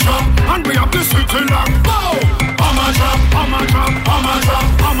 bomber drop, and we have the city lock. Bomber drop, bomber drop, bomber drop,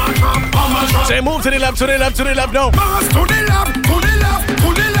 bomber drop, bomber drop. Say move to the left, to the left, to the left, no. Mass to the left, to the left,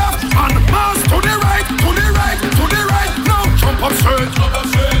 to the left, and mass to the right, to the right, to the right. Now jump up straight, jump up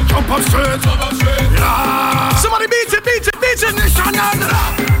straight, jump up straight, jump up straight. Yeah. Somebody beat it, beat it, beat it. Nation and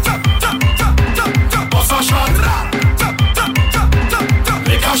rap. Boss a shot,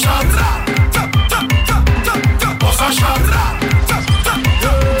 make a shot, boss a shot,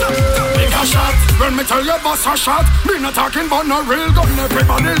 make a shot. When me tell you boss a shot, me not talking about no real gun.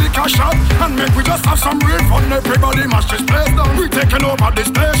 Everybody lick a shot, and make we just have some real fun. Everybody mash this place down. We taking over this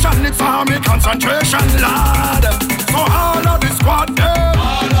station. It's army concentration, lad. So all of the squad there,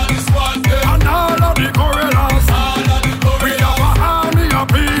 and all of the gorillas. We have a army of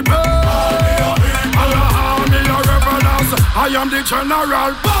people. I am the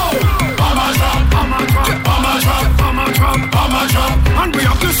general. Bomber drop, bomber drop, bomber drop, bomber drop, bomber drop, and we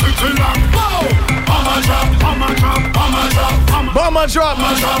have the city lock. Bomber drop, bomber drop, bomber drop, bomber drop,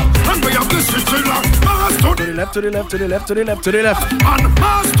 bomber drop, and we have the city lock. Mass to the left, to the left, to the left, to the left, to the left, and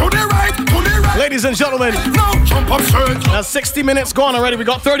mass to the right, to the right. Ladies and gentlemen, now jump up straight. Now 60 minutes gone already. We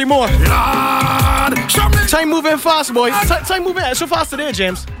got 30 more. Lord, time moving fast, boy. Time moving extra fast today,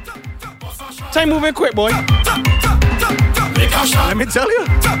 James. Time moving quick, boy. Let me tell you.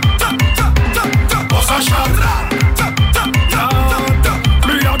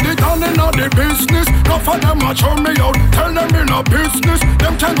 Me a the down in the business. Go for them a show me out. Tell them in a business.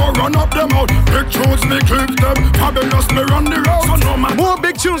 Them can go run up them out. Big tunes me click them. Fabulous me run the road. So no man. More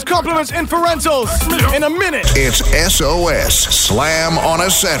big tunes, compliments, inferentials in a minute. It's SOS Slam on a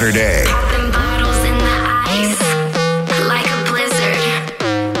Saturday. Popping bottles in the ice like a blizzard.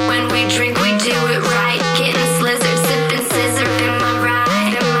 When we drink, we do it right. Getting slizzard, sipping scissor. Am I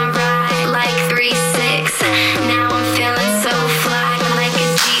right? Like 3-6. Now I'm feeling so fly, like a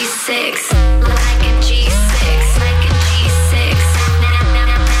G6. Like a G6. Like a G6.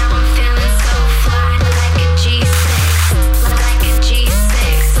 Now I'm feeling so fly, like a G6. Like a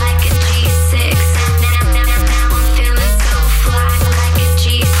G6. Like a G6. Now I'm feeling so fly, like a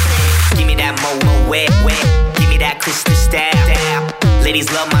G6. Give me that mo wet. Give me that crystal style. Ladies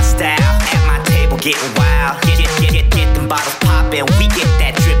love my style. At my table getting wild. Get them bottles poppin'. We get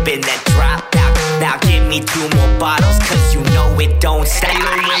that drippin', that drop. Now give me 2 more bottles, cause you know it don't stop. Hell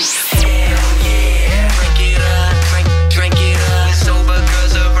yeah, drink it up, drink it up. With sober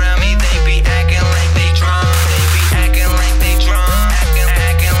girls around me, they be acting like they drunk. They be acting like they drunk.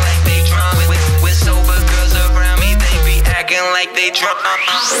 Acting like they drunk. With sober girls around me, they be acting like they drunk.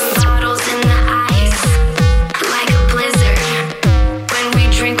 Bottles in the ice, like a blizzard. When we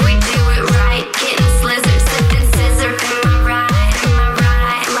drink, we do it right. Getting slizzard, sipping scissor. Am I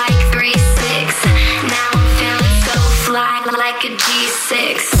right? Like 3-6. Now I'm feeling so fly, like a G6.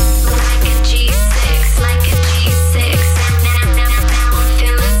 Like a G6.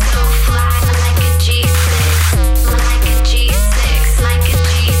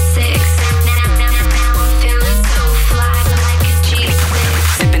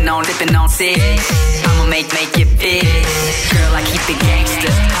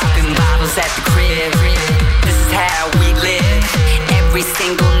 bottles at the crib. This is how we live every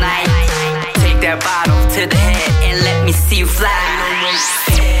single night. Take that bottle to the head and let me see you fly.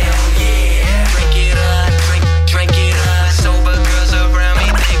 Hell yeah, drink it up, drink it up. Sober girls around me,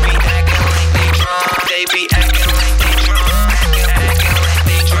 they be acting like they drunk. They be acting like they drunk, acting like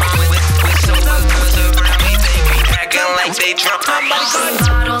they drunk. With sober girls around me, they be acting like they drunk.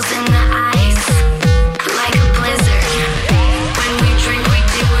 Bottles in the ice, like a blizzard. When we drink, we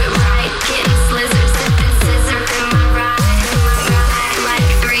do it right. Getting slizzard, sipping scissor in my ride. Like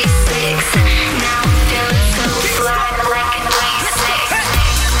 3-6, now I'm feeling so fly. Like a 3-6.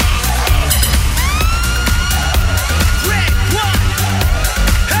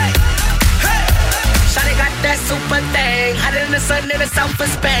 Shawty got that super thing, hot in the sun in the south of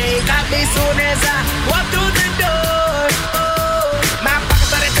Spain. Got me soon as I walk through the door. My pockets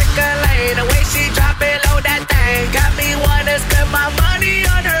started tickling, the way she drop it low that thing. Got me wanna spend my money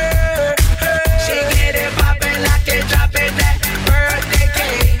on her. She get it poppin', lock it, drop it, that birthday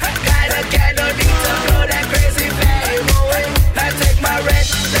cake. Got a candle, need to blow that crazy flame away. I take my red,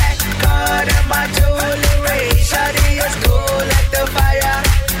 black card and my jewelry. Shawty is cool like the fire,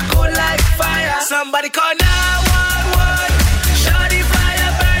 cool like fire. Somebody call 911. Shawty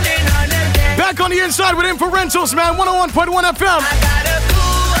fire burning on the day. Back on the inside with Inferentials, man. 101.1 FM.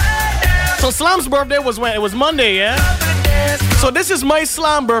 So Slam's birthday was when? It was Monday, yeah? So this is my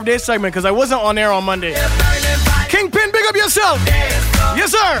Slam birthday segment because I wasn't on air on Monday. Kingpin, big up yourself.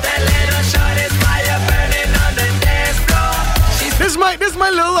 Yes, sir. This is my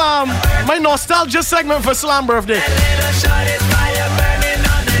little my nostalgia segment for Slam birthday.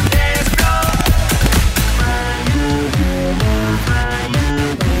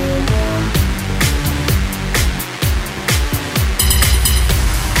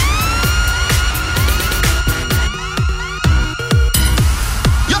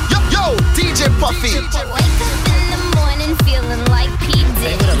 DJ Puffy. Wake up in the morning feeling like P.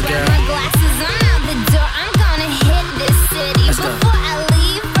 Diddy. Grab my glasses, I'm out the door. I'm gonna hit this city. Before I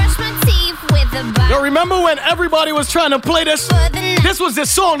leave, brush my teeth with a bottle. Yo, remember when everybody was trying to play this? This was the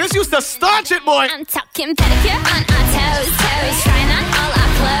song. This used to start it, boy. I'm talking pedicure on our toes, toes. Trying on all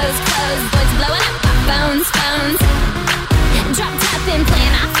our clothes, clothes. Boys blowing up our phones, phones. Drop top and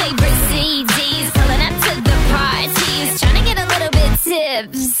playing our favorite CDs. Pulling up to the parties. Trying to get a little bit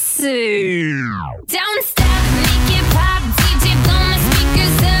tipsy. Don't stop, make it pop. DJ, blow my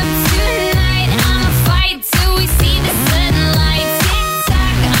speakers up tonight. I'ma fight till we see the sunlight. Tick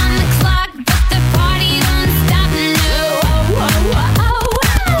tock on the clock, but the party don't stop. No.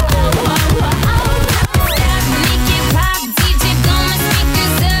 Stop, make it pop. DJ, blow my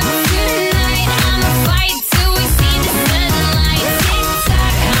speakers up tonight. I'ma fight till we see the sunlight. Tick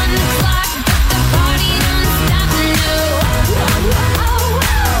tock on the clock, but the party don't stop. No.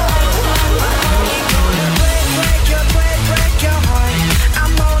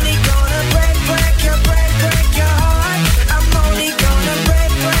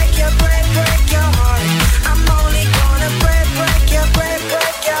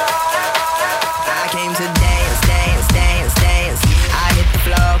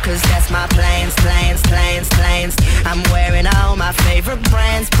 I'm wearing all my favorite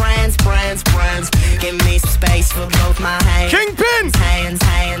brands. Give me some space for both my hands. Kingpin!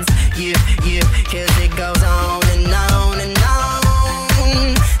 Hands, you, cause it goes on and on and on.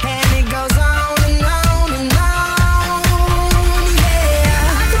 And it goes on and on and on.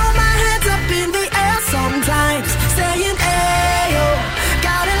 Yeah, I throw my hands up in the air sometimes, saying, ayo,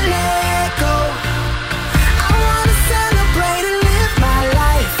 gotta let go. I wanna celebrate and live my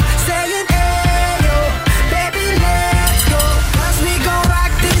life, saying, ayo, baby, let's go. Cause we gon'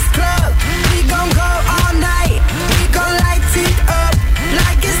 rock this club, we gon' go all night. We gon' light it up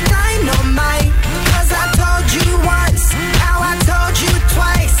like it's dynamite. Cause I told you once, now I told you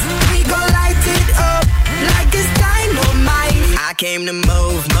twice. We gon' light it up like it's dynamite. I came to move.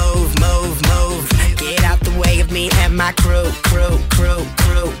 Get out the way of me and my crew.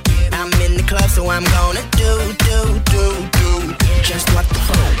 I'm in the club, so I'm gonna do just what the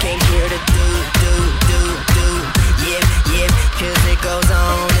fuck came here to do. Yeah, cause it goes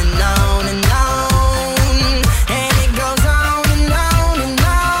on and on and on. And it goes on and on and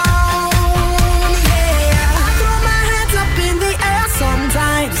on. Yeah, I throw my hands up in the air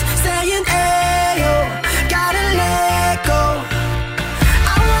sometimes, saying, ayo, gotta let go.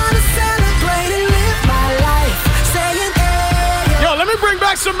 I wanna celebrate and live my life, saying, ayo. Yo, let me bring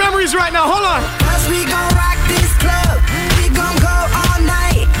back some memories right now. Hold on. Cause we gon' rock this club, we gon' go all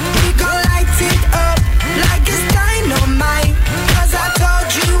night. We gon' light it up like it's dynamite. Cause I told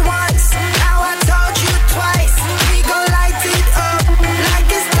you once, now I told you twice. We gon' light it up like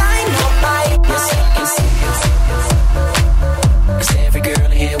it's dynamite.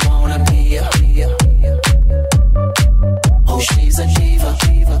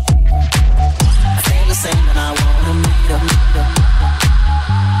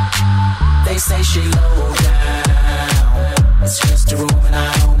 say she low down. It's just a rumor and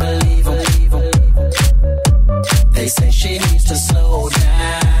I don't believe 'em. They say she needs to slow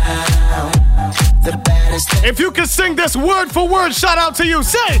down. The baddest thing. If you could sing this word for word, shout out to you.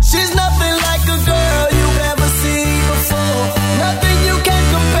 Say she's nothing like a girl you've ever seen before. Nothing you can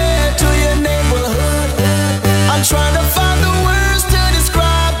compare to your neighborhood. I'm trying to find the words to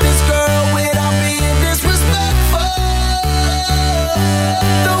describe this girl without being disrespectful.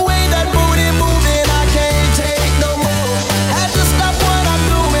 The way that booty moving, I can't take no more. Had to stop what I'm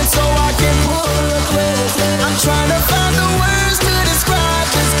doing so I can pull her close. I'm trying to find the words to describe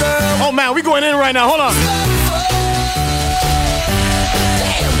this girl. Oh man, we going in right now. Hold on.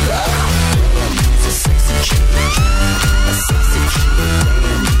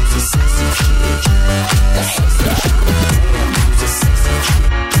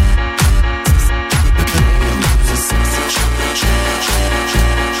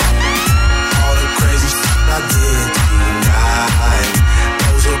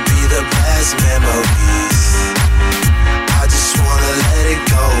 Memories. I just wanna let it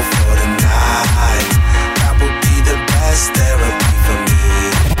go for the night. That would be the best therapy for me.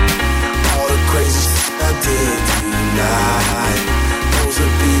 All the crazy shit I did tonight, those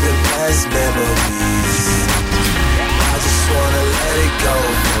would be the best memories. I just wanna let it go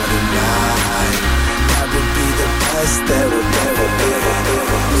for the night. That would be the best therapy.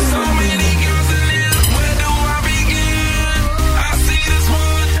 So many girls in here, where do I begin? I see this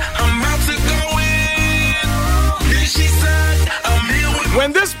one, I'm about to go in. Then she said, I'm here with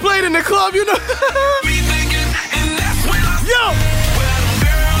when this played in the club, you know. me thinking, and that's when I Yo! Where them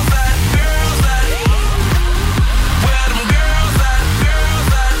girls at, girls at? Where them girls at, girls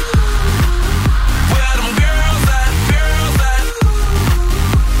at? Where them girls at, girls at?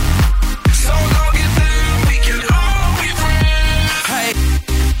 So go get them, we can all be friends. Hey.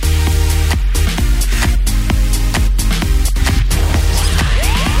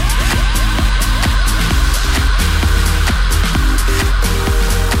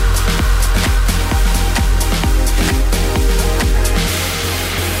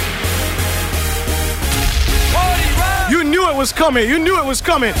 You knew it was coming. You knew it was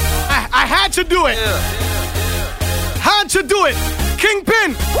coming. I had to do it. Had to do it.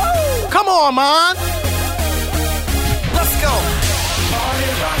 Kingpin. Woo! Come on, man. Let's go. Party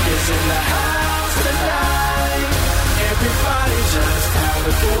rock is in the house tonight. Everybody just have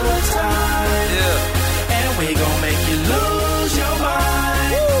a good time. Yeah. And we gon' make you lose your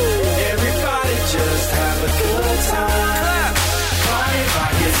mind. Everybody just have a good time. Party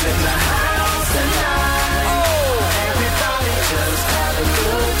rock is in the house tonight. Everybody just have a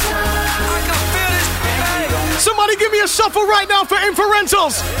good time. I can feel this. Somebody give me a shuffle right now for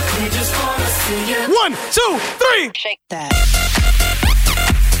inferentials. We just wanna see you. 1, 2, 3. Shake that.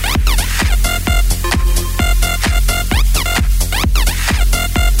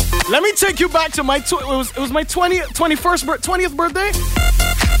 Let me take you back to my it was my 20th birthday.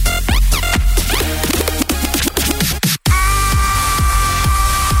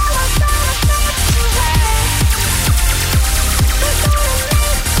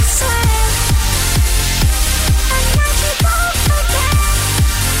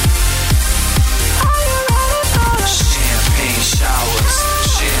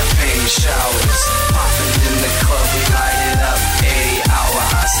 Showers, popping in the club, we light it up. 80 hour,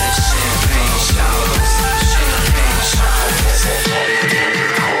 I said champagne showers, champagne showers.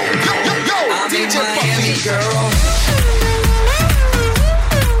 I'm in Miami, girl.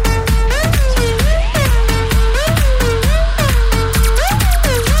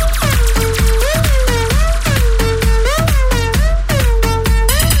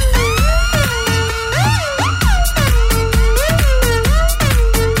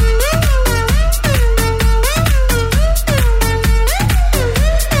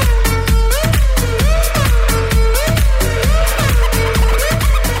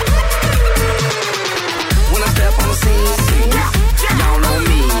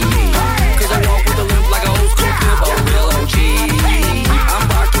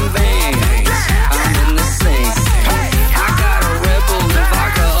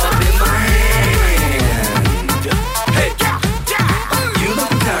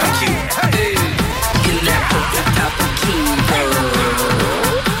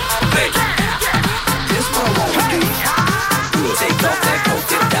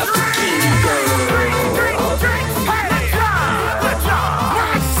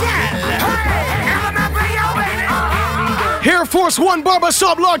 Air Force One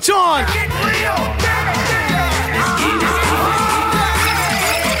Barbershop locked on.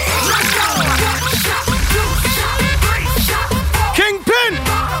 Kingpin.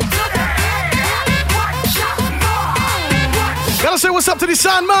 up to the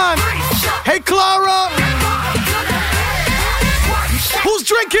sound man. Hey, Clara. Who's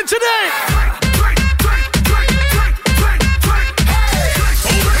drinking today?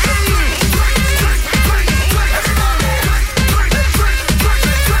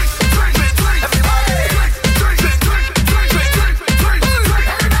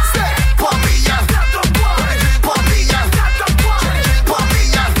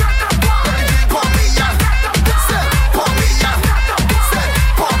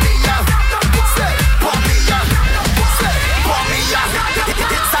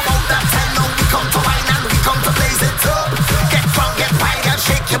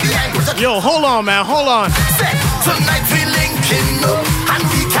 Yo, hold on, man, hold on. Tonight we linking up and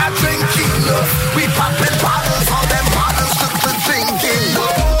we can drinking up. We popping bottles, all them bottles took the drinking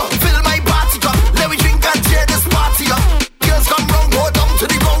up. Fill my party cup, let me drink and tear this party up. Girls come round, go down to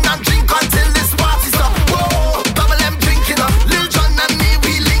the ground and drink until this party's up. Whoa, double M drinking up, Lil Jon and me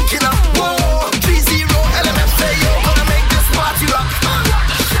we linking up. Whoa, 3-0 LMF say yo, gonna make this party rock.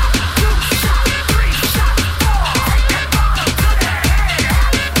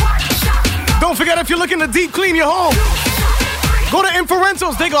 Don't forget, if you're looking to deep clean your home, go to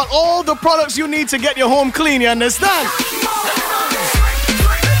Inferentals. They got all the products you need to get your home clean, you understand?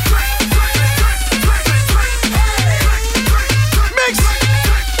 Mix!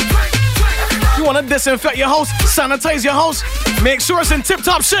 You want to disinfect your house, sanitize your house, make sure it's in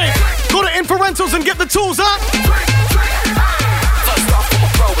tip-top shape. Go to Inferentals and get the tools, huh? First off, I'm a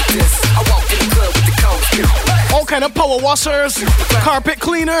pro with this. I walk in the club with the cold. All kind of power washers, carpet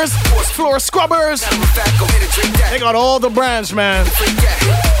cleaners, floor scrubbers. They got all the brands, man.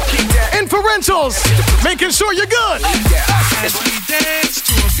 Inferentals, making sure you're good. As we dance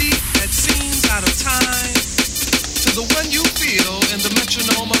to a beat that seems out of time, to the one you feel in the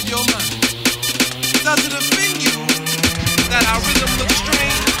metronome of your mind. Does it offend you that our rhythm looks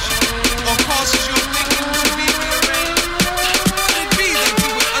strange or causes your thinking to be rearranged? Could it be that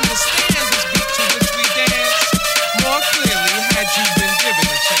you would understand this beat to which we dance more clearly had you been given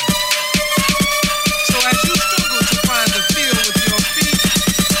a chance? So as you struggle to find the feel with your feet,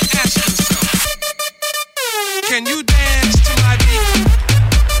 ask yourself, can you dance to my beat?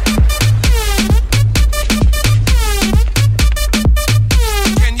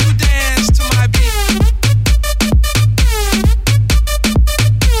 Can you dance to my beat?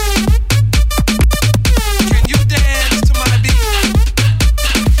 Can you dance to my beat?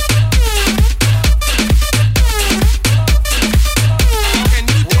 Can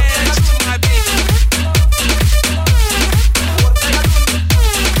you dance to my beat?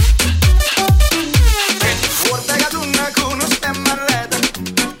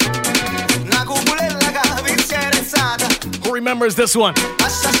 Who remembers this one?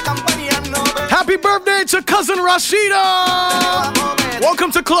 Happy birthday to cousin Rashida!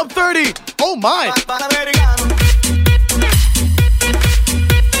 Welcome to Club 30. Oh my!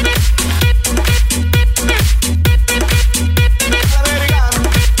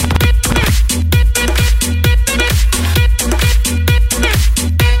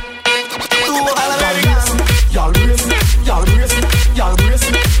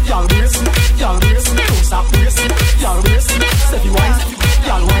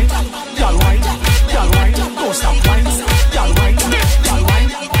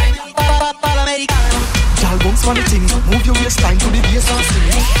 On the thing, move your waistline to the bass and sing.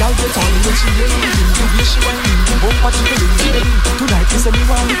 Girl get on when she hear the thing, the way she whining, bump at the belly. Tonight me say me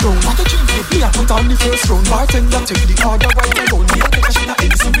want the crown, what a drink. Me a put on the first round, bartender take the order right alone. Me a take a shot of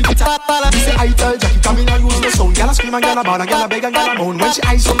Hennessy with the top. Me say I tell Jackie come in and use the sound. Gyal a scream and gyal a ball and gyal a beg and gyal a moan. When she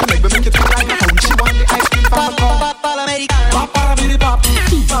eyes up the leg, we make it feel like a phone. She want the ice cream from the cone. Pop, para, bidi, pop,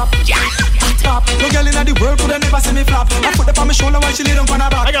 pop, pop. No girl inna the world coulda never see me flop. I put up on my shoulder while she lay down on her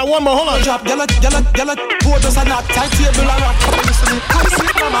back. I got one more, hold on. Drop, gyal a, board us a knot. Tight table a rock. High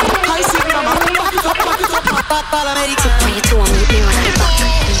sit mama, high sit mama. Back it up, back it up. When you told me you wanna back.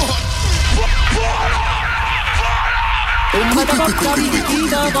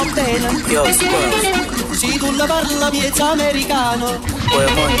 Yo, Si tu la parla miezza americano,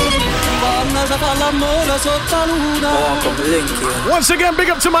 once again, big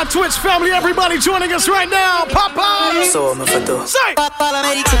up to my Twitch family, everybody joining us right now. Papa! So I'm for do. Say!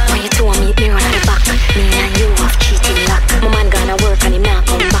 When you told me you wanna back, me and you have cheating luck. My man gonna work and him not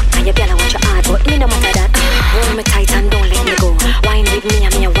come back. And you better watch your heart, but me no matter that. Hold me tight and don't let me go. Wine with me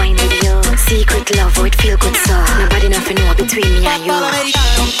and me a wine with you. Secret love, oh it feel good so. Nobody nothing know between me and you.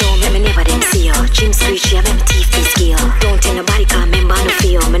 Don't let me never them see you. Jim Street, she have me teeth be skill. Don't tell nobody come remember no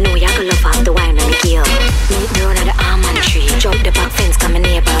feel. Me know you gonna love off the wine when me kill. Meet me under the almond tree. Jump the back fence, come my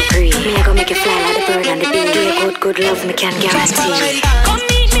neighbor free. Me I gonna make you fly like the bird and the bee. Do you good love me can guarantee. Come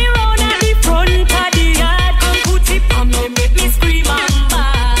meet me round at the front of the yard. Come put it on me, make me scream and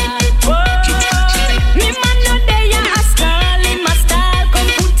bad. Me man no day ya a style in my style.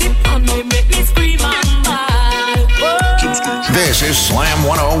 Come put it on me, make me scream and bad. This is Slam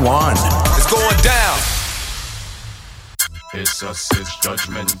 101. It's going down. It's us, it's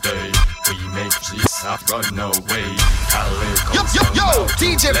Judgment Day. We make this have run away. Yo,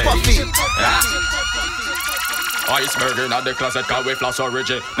 DJ Puffy. Iceberg in the closet, cause we floss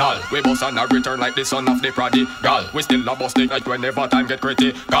original. We bust and a return like the son of the prodigal. We still a busting like whenever time get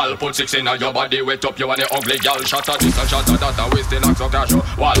critical. Put 6 in your body, wet up you and the ugly gal. Shot at this and shot at that, and we still act so casual.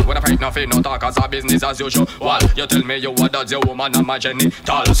 When I fight nothing, no talk as a business as usual. You tell me you what does your woman and my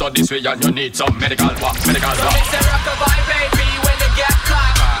genital. So this way and you need some medical work, medical work. It's a rockabye baby when they get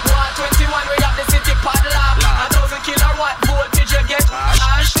clocked. 121 we got the city padlock. 1,000 kilowatt voltage you get.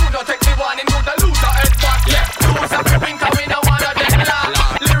 And shoot don't take the one and do the loser head back. Yeah, loser we win 'cause we don't wanna dead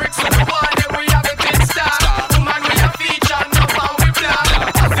lock. Lyrics to the one then we have it in stock. Woman we a feature, no one we black.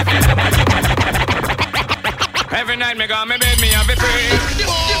 Every night me got me bed, me have a pray.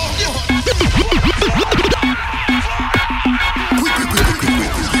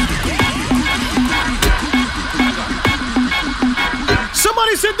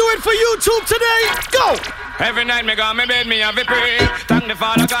 Somebody said do it for YouTube today. Go! Every night me got me bed, me have a pray. Thank the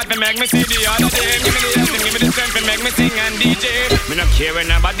Father God for make me see the other day. Give me the blessing, give me the strength to make me sing and DJ. Me not care when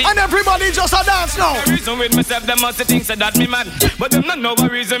nobody. And everybody just a dance now. The reason with myself, them must think so that me mad. But them not know a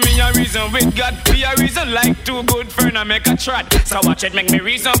reason, me a reason with God. Be a reason like two good friends I make a trot. So watch it make me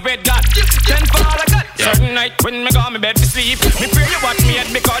reason with God. Then Father God, certain night when me got me bed to sleep. Me pray you watch me head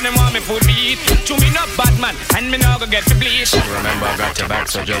because them want me food to eat. To me not bad man, and me now go get to bleach. Remember I got your back,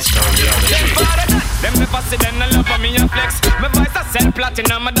 so just turn the other then cheek. Father God, them never see them no love for me a flex. My voice a sell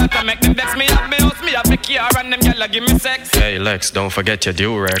platinum, my data make them vex. Me have me house, me have me car, and them gyal give me sex. Hey Lex, don't forget your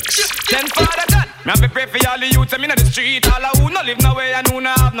Durex. Then Father God, me have me pray for all the youth them inna the street. All who no live nowhere and who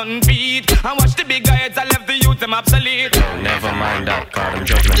no have nothing feed. And watch the big heads I left the youth them obsolete. Oh, never mind that, cause them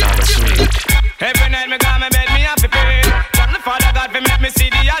judgment not a sweet. Every night me got me bed, me have to pray. Thank the Father God for make me see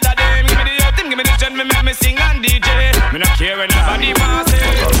the other day. Give me the youth, give me the strength, me make me sing and DJ. Me not care when nobody wants it.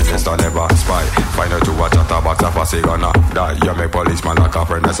 Sister never spy. Find out to watch a tabac of a cigar die. You make policeman like a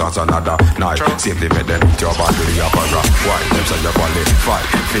renaissance another night. Simply make them eat your body the opera. Why? Them say you qualify.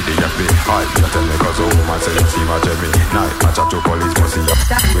 Fit the FBI. You tell me cause a woman say you see my Jimmy night. Match up to police must see you.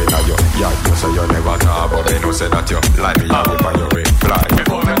 When are you? Yeah, you say you never talk, but they don't say that you like me. You live on your reply.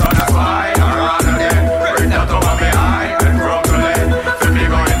 Before me turn a spy, around again. Bring that over me high and broke the leg. To me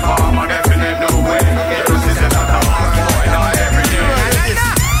going farm, I definitely no way. You see that I want boy not every day.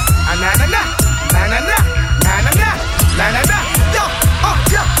 Yo, oh,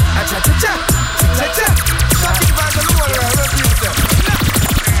 yeah. Cha-cha-cha. Shocking vibes on the wall,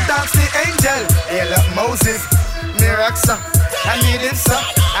 that's the angel. Hey, look, Moses, Miraxa. I need him, sir.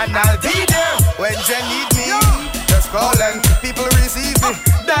 And I'll be there when you need me. Just call and people receive me.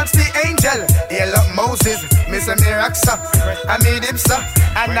 That's the angel. Hey, look, Moses, Mr. Miraxa. I need him, sir.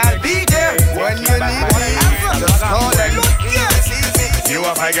 And I'll be there when you need me. Just call and receive me. You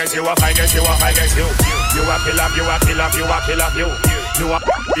a fighters, you a fighters, you a fighters, you. You a kill up, you a kill up, you a kill up, you.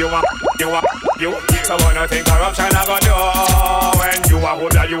 You. So when I think corruption I go do when you a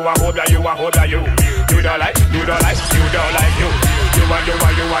hold you a hold you. You don't like, you don't like you. You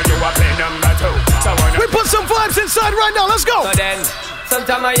a play number 2. So when we put some vibes inside right now. Let's go. So then,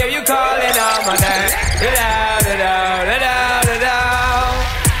 sometimes I hear you calling out my name.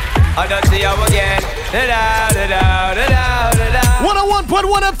 I don't see you again.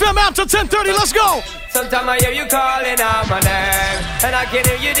 101.1 FM after 10:30. Let's go. Sometimes I hear you calling out my name, and I can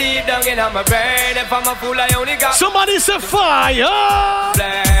hear you deep down in my brain. If I'm a fool, I only got somebody said fire.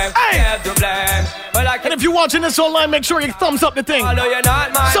 Blame, hey. To blame. But I and if you're watching this online, make sure you thumbs up the thing. You're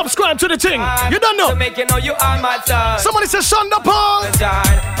not mine. Subscribe to the thing. You don't know. To make you know you are my son. Somebody says Shonda Paul.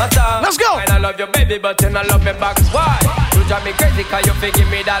 Let's go. And I love you, baby, but you don't love me back. Why? You drive me crazy 'cause you forgive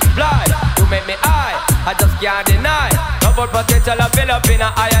me that blind. You make me high, I just can't deny. No but potential I fill up in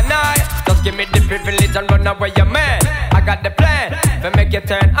a eye and eye. Just give me the privilege and run away your man. I got the plan to make you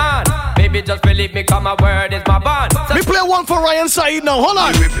turn on. Baby, just believe me, 'cause my word is my bond. We play one for Ryan Said now. Hold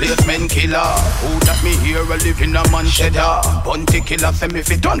on. The replacement killer. Who that me here a live in a man cheddar. Bunty killer say me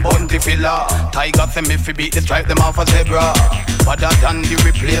fi done bunty filler. Tiger say me fi beat the stripe them off a zebra. Better than the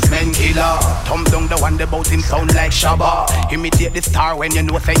replacement killer. Thumb down the one about him sound like Shabba. Imitate the star when you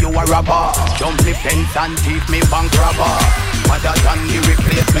know say you a robber. Jump the fence and teeth me bank robber. Better than the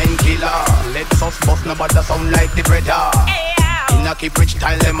replacement killer. Let's us bust nobody sound like the brother. In a a keep rich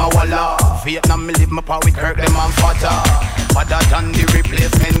style them a walla. Vietnam me live my power with Kirk them and fatter. Father than the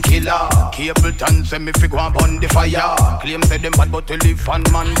replacement killer. Capleton say me fi go and burn the fire. Claim say them bad but to live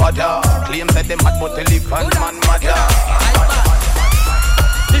and man bother. Claim say them bad but to live and man matter.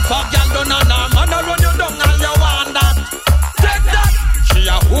 If a girl done on her man, run you down and you want that. Take that. She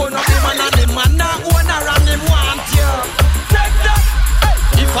a own up the man and the man a own her and him want you. Take that.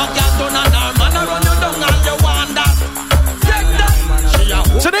 If a girl done on her man, run you down and you want that. Take that. She a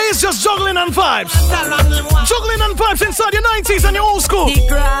own. Today is just juggling and vibes. Juggling and vibes inside your 90s and your old school. The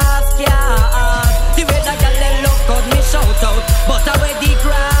grass, yeah. The way that girl they look got me shout out. But the way the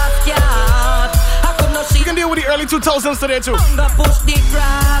grass, yeah. You can deal with the early 2000s today too. Push the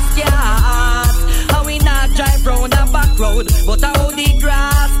grass, yeah. How we not drive round a back road, but how the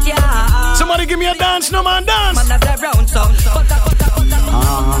grass, yeah. Somebody give me a dance, no man, dance. Man, a round sound.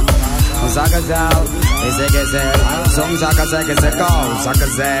 Zagazal, Ezegezel, Song Zagazegezeko,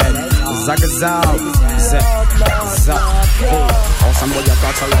 Zagazel, Zagazal, somebody a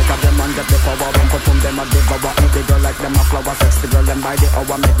catch like a them and get the power and put them a devour. Make the girl like them a flower, sex the girl them by the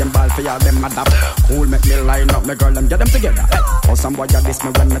hour, make them ball for y'all, them adapt. Cool, make me line up, me girl them get them together. Or somebody a diss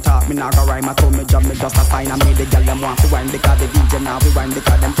me when me talk, me nah go rhyme, I told me job, me just a sign, and me the girl them want to wine because the DJ now we wine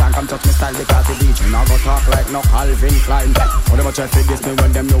because them can't come touch me style because the DJ now go talk like no Calvin Klein. Whatever try to diss me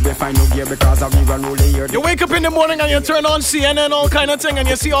when them know we find no gear because we run rule here. You wake up in the morning and you turn on CNN, all kind of thing, and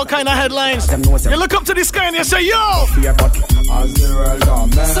you see all kind of headlines. You look up to the sky and you say, yo! How's the world gone,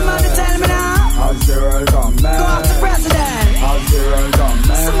 man? Somebody tell me now. How's the world gone, man? Go after president. How's the world gone,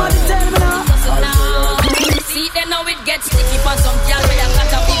 man? Somebody tell me now. See, then now it gets sticky for some girl where you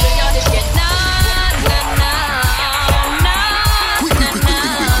got a people, y'all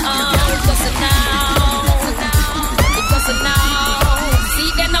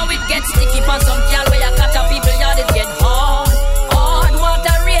it get sticky for some girl where you catch a people yard it get hard. Hard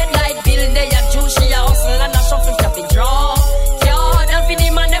water red light bill they a juice she a hustle and a shuffle cap it draw. Yard and for the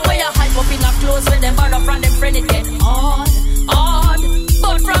man them where you hype up in a clothes when them borrow from them friend it get hard. Hard.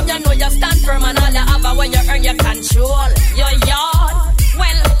 But from you know you stand firm and all you have a when you earn your control. Your yard.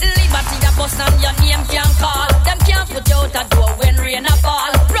 Well, liberty a bust and your name can't call. Them can't put you out a door when rain a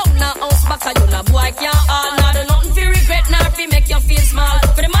fall. Round a house back so you no boy can't all. Now do nothing fi regret nor fi make you feel small.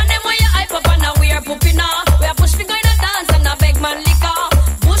 For the man them where you hype up and a wear puppy now. We a push fi go in a dance and a beg man liquor.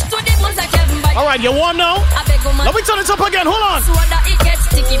 Push to the bones like Kevin by. Alright, you want now? Let me turn it up again, hold on. So that it gets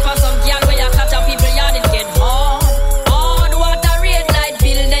sticky for some girl where you catch a people yard it get hard. Hard water red light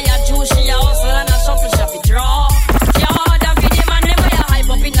bill they a juice she a hustle and a shuffle shop it draw. Yard and for the man them where you hype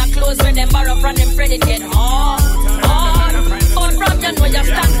up in a clothes when them borrow from them friend it get hard. Hard. But from you know you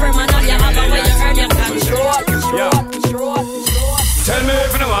stand firm and all you have a when you earn your control. Tell me if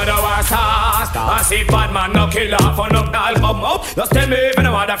you know what I was asked. I see bad man no kill off on up the album up. Just tell me if you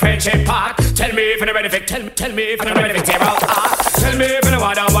know what a friendship part. Tell me if you know benefit. Tell me if you know benefit zero heart. Tell me if you know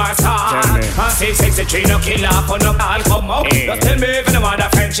what I was asked. I see 63 no kill off on up the album up. Just tell me if you know what a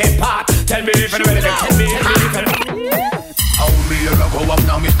friendship part. Tell me if you know benefit. Tell me if you know. How me a rock up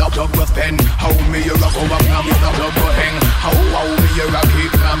now, Mr. Jug was pen. How me a rock up now, Mr. Jug was hang. How me a rock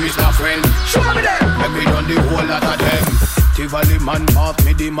keep now, Mr. Friend. Show me them. Let me done the whole lot of them. Tivoli man off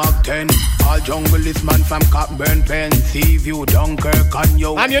me the Mark 10. All jungle is man from Cockburn, Penn. Seaview, Dunkirk, and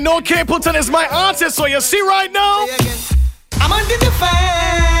yo. And you know Capleton is my artist, so you see right now. I'm under the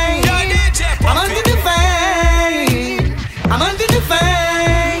fame. I'm under the fame. I'm under the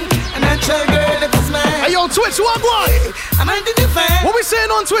fame. And that child girl that was mine. Hey yo, Twitch, what? I'm under the fame. What we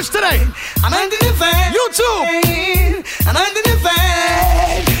saying on Twitch today? I'm under the fame. YouTube. I'm under the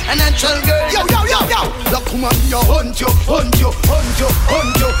fame. And that child girl. Yo. Look, come on, yo, hunt you. Any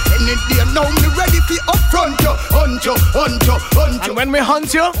day now me ready for upfront you. Hunt you. And when we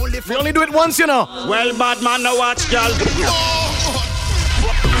hunt you, we only do it once, you know. Well, bad man, now watch, girl.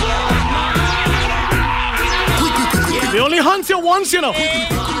 We only hunt you once, you know.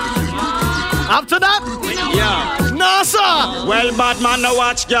 After that, yeah. NASA. Well, bad man, now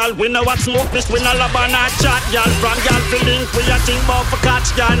watch, girl. We know what smoke this, we no love and not chat, girl. From girl feeling, we a think about for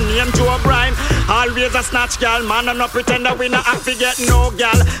catch, girl. Name Joe Bryan, always a snatch, girl. Man, I'm not pretend that we not have to get no,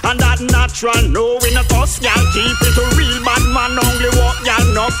 girl. And that natural, no, we not us, girl. Keep it a real bad man, only walk, girl.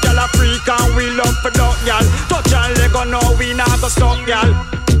 Enough, girl, a freak and we love for dog, girl. Touch and leg on, no, we not go stop, girl.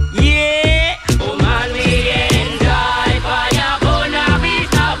 Yeah. Oh, man, we enjoy fire, gonna be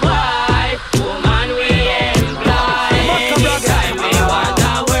the boy. Oh, man, we enjoy. Anytime we want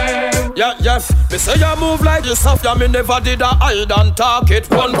a word, yo. yes. Me say you move like yourself, yeah, me never did a hide and talk it.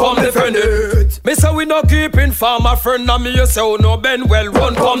 Run, come defend it. Me say we no keeping farm, my friend, and me you say we no bend well.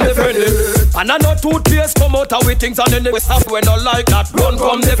 Run, come defend it. And I know toothpaste come out of we things and then we stop when not like that. Run,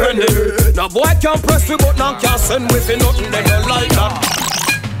 come defend it. No boy can't press we button and can't send we for nothing, they don't like that.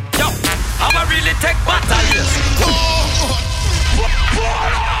 Yo, I'ma really take battle, yes.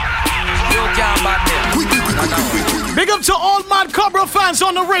 You can't back me. Big up to all Mad Cobra fans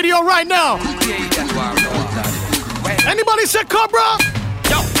on the radio right now. Anybody say Cobra?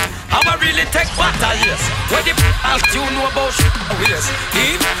 Yo, I'ma really take battle, yes. Where the ask you know about ways.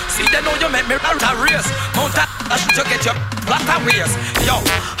 Eve, see they know you make me out a race. Mount a to get your black ways. Yo,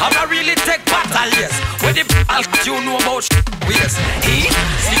 I'ma really take battle, yes. Where the ask you know about ways. Eve,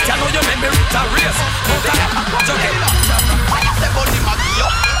 see they know you make me out a race. Mount a to get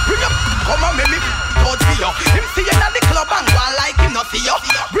bring up, come on, make me don't see you. Him see you at the club and go like him not see you.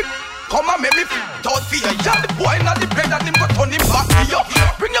 Come on, make me don't see you. Yeah, the boy not the bread and him go turn him back to you.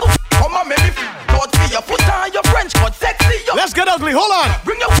 Bring your come on, make me don't see you. Put on your French cut, sexy you. Let's get ugly, hold on.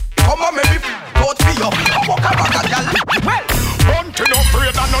 Bring your come on, make me don't see you. Walk around a girl. Well, bunting no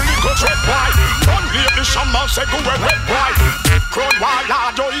afraid and no little red boy. Don't leave the shaman say go a red boy. Crown wall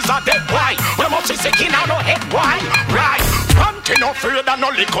large is a dead boy. We must see sick out no head boy. Right. Bunting no afraid and no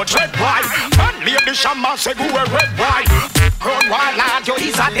little red boy. Don't leave the shaman say go a red boy. Crown wall large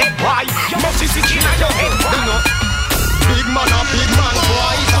is a dead boy. You must see sick out your head boy. Big man, boy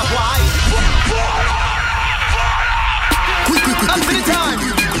is a boy. Up to the time.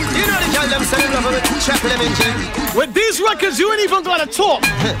 You know the girl them say them love it. Triple them engine. With these records, you ain't even gotta talk.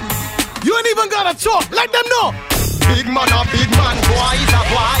 You ain't even gotta talk. Let them know. Big man, boy is a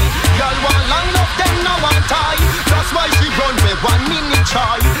boy. Girl want long love, them no want tie. That's why she run with 1 minute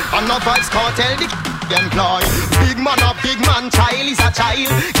try. And no vibes cartel the employ. Big man, child is a child.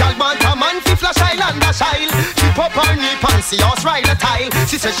 Girl want a man fi flash island a child. She pop her knee pants, see us ride a tile.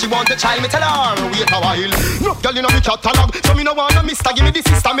 She says she want a child, me tell her wait a while. No girl you know me catalog, so me no want no mister. Give me the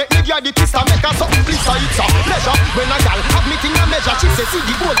sister, make me give the twister. Make her something blister, it's a pleasure. When a girl have me thing a measure, she say see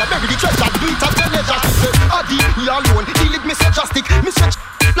the gold, I bury the treasure. Do it at the leisure. She say Adi, you alone, deal it me so drastic, me stretch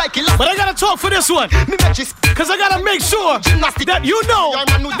like it. But I gotta talk for this one, cause I gotta make sure that you know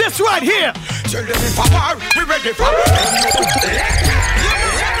this right here. Tell them if I war, we ready for it.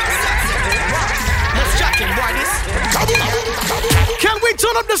 Let's chat him, boy, this. Can we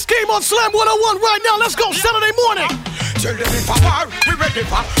turn up this game on Slam 101 right now? Let's go, Saturday morning. Tell them if I war, we ready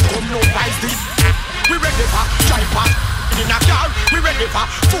for. Come no guys, this. We ready for. Drive past. In a car, we ready for.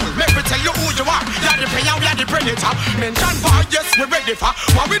 Fool, make me tell you who you are. You're the player, we are the predator. Mention bar, yes, we ready for.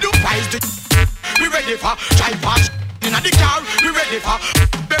 What we do, prize the. We ready for. Drive past. In the car, we ready for.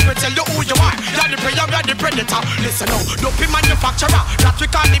 Let me tell you who you are. You're the player, you're the predator. Listen now, don't be manufacturer. That we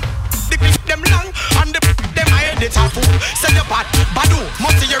call it. The them long and the them I editor fool. Send your bad, Badu,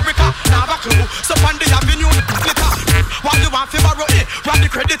 Monty Eureka, Nava Clue. So on the avenue, glitter. While you want to borrow it, run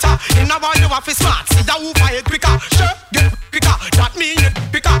the creditor. In a while you want to smart, see that who buy it quicker. Sure, get quicker. That mean it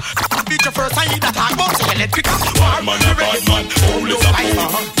quicker. Beat your first time, that talk about, so you let quicker. Bad man, fool is a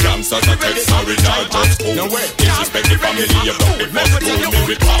fool. Gangsters a text, sorry, not just fool. Disrespect the family, you broke the first rule. Me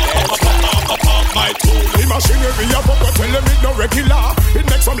with pop, my tool. The machinery of up, tell them it no regular. It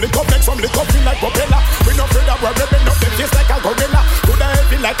makes some lick up, feel like propeller. We no afraid of we're ripping up them face like a gorilla. Coulda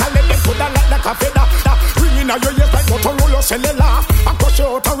heavy like a lead, coulda like a feather. Ringing out your ears like Motorola cellular. And crush you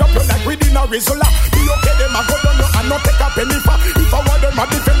out and wrap you like within a Rizzola. Be okay, them a go down you and not take a penny for. If I want them a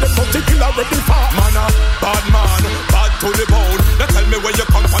defend them, so tickle ready for. Man a bad man, bad to the bone. Now tell me where you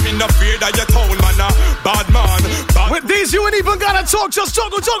come from, in the fear that you told. Man a bad man, bad. With these you ain't even gotta talk, just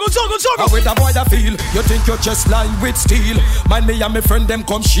juggle. And with a boy that feel, you think you're just lying with steel. Mind me and my friend them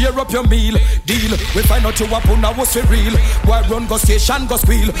come share up your meal. Deal, we find out you up on our was real. Why run go station, go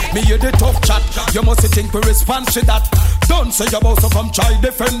squeal. Me hear the tough chat, you must think we respond to that. Don't say you're about to come try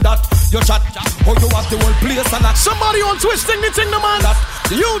defend that. You chat, or you have the whole place and that. Somebody on twisting the thing, the man. That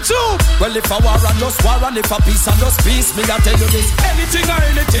YouTube. Well, if I war and just war, and if I peace and just peace, me I tell you this. Anything or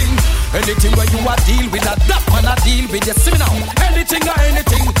anything where you a deal with that man a deal with you. See me now. Anything or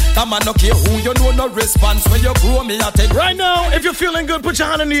anything, that man no care who you know, no response when you grow me I take. Right now, if you're feeling good, put your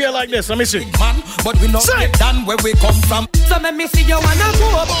hand in the air like this. Let me see. Man, but we not get done where we come from. So let me see you wanna go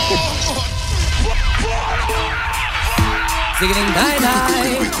up. Digging die,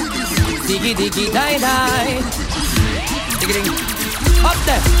 diggy die. Digging up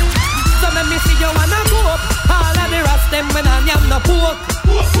there. So let me see you wanna go up. All of the rest them when I am no pork.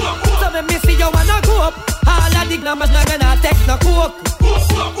 So let me see you wanna go up. All of the numbers not gonna take no coke.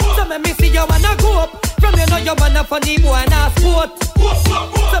 So let me see you wanna go up. From you know you wanna funny boy and a sport.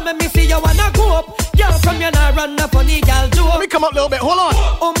 So let me see you wanna run up on the gal door. Let me come up a little bit, hold on.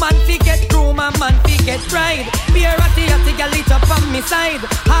 Oh man, fi get groom and man fi get bride. Be a ratty gal lit up on me side.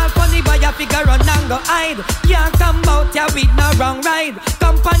 Half on the boy a figure run and go hide. Can't come out ya with no wrong ride.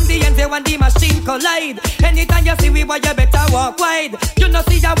 Come on the end when the machine collide. Anytime you see we boy you better walk wide. You know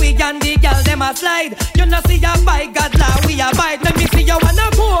see ya we and the gal them a slide. You know see ya by God law we abide. Let me see you wanna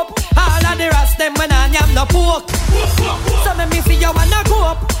go up. All of the rest them when I am no pork. So let me see you wanna go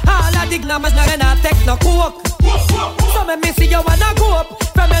up. All of the glamours now gonna take no coke. So let me see you wanna go up.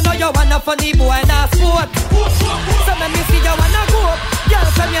 From you know you wanna funny boy and a sport. So let me see you wanna go up. Girl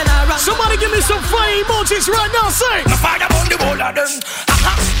from you now run. Somebody give me some fire emojis right now, say. The fire on the wall of them.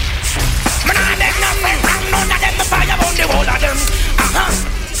 Man, I let nothing wrong. None of them the fire on the wall of them.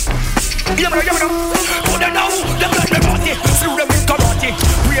 You know, who they know? Them let me party. Through them with karate.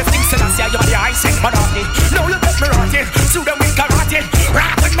 Weird things and I say you're the ice and party. No, you let me party. Through them with karate.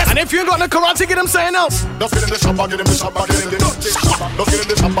 And if you ain't got no karate, get them saying else. Just get in the shop, get in the shop, get in the dirty shop. Just get in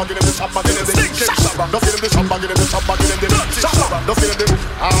the shop, get in the shop, get in the dirty shop. Just get in the shop, get in the shop, get in the dirty shop. Just get in the.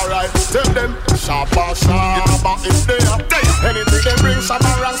 Alright, tell them shabba shabba is there. Anything they bring,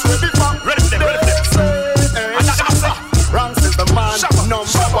 shabba ranks ready for. Ready for them. Ranks is the man number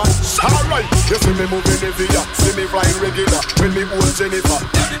one. Alright, you see me moving heavy, see me flying regular. When me hold Jennifer.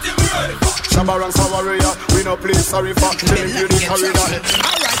 Shabba ranks a warrior, we no play sorry for. Telling you the corridor.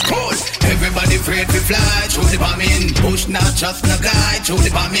 Alright, cool. Everybody afraid to fly through the bombing. Push not just no guy through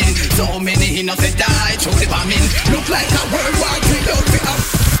the bombing. So many innocent die through the bombing. Look like a World War III don't be up.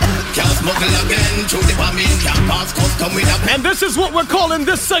 Can't smuggle again through the bombing. Can't pass custom with a. And this is what we're calling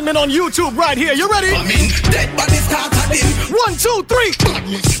this segment on YouTube right here. You ready? Bombing. Dead body start at him. 1, 2, 3.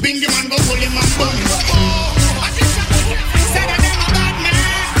 Badness. Bingy man go pull him and bun. Say that them a bad man.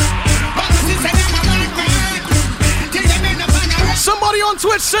 Badness say them a bad man. Till them end up on a. Somebody on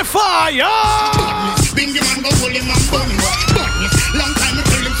Twitch say fire. Badness. Bingy man go pull him and bun. Badness. Long time I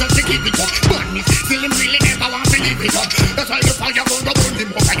tell him so to keep it up. Badness. Still him really never want to leave it up. That's why the fire go to burn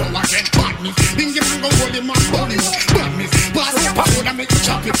him up. I don't want it. Badness. Bingy man go pull him and bun. Badness. Pass the power and make you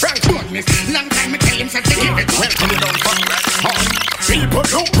chop it. Badness. Long time I tell him so to keep it up. People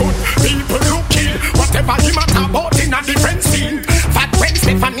look good, people look kill. Whatever him a talk about in a different scene. Fat when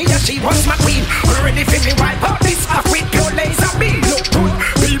Stephanie, she was my queen. Already feel me wipe out this up with your laser beam. Look good,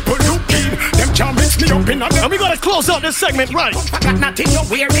 people look kill. Them can't mix me up in a. And we gotta close out this segment, right? Got nothing to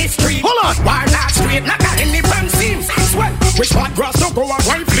wear this street. Hold on. Why not straight like a any fan seems? Swell, which one grass to go and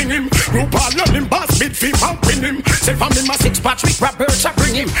wipe fling him? Group all of him, boss big feet and win him. Say from him a 6-patch with Roberts I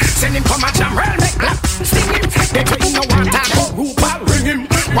bring him. Send him come a jam, real make black sting him. They put in no one time for group all ring him.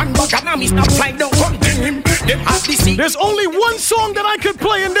 One bug and I'm stop flying don't contain him. Them have the sea. There's only one song that I could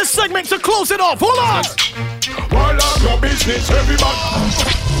play in this segment to close it off. Hold on. All of your business, everybody.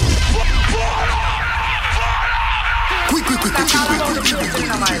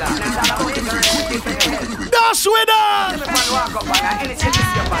 Dash with us.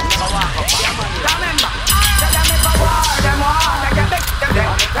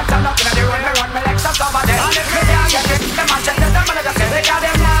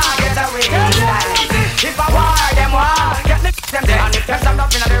 If I war them war, get them dead. And if there's some up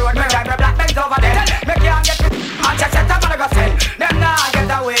in the road, me drive my black Benz over there. Me can't get it, and check set up and I go send. Them nah get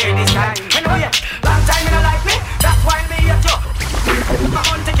away this time. Anyway, long time you no like me, that's why me hate you. I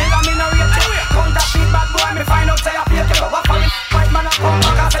want to kill and me no rate you. Come that beat bad boy, me find out say I fake you. What for you, white man a come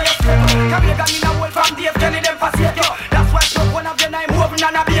back and say you straight. Come here, got me no hold from Dave Kelly, them forsake you. That's why smoke one of your name moving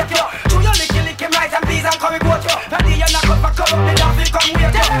and I bake you. Chew your lick him right and please and come and quote you. And the you're not good for corrupt, the dog will come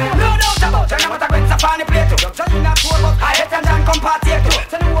wait you. No doubt about you, no matter when it's upon the plate you. So you not poor, but I hate them and come party you.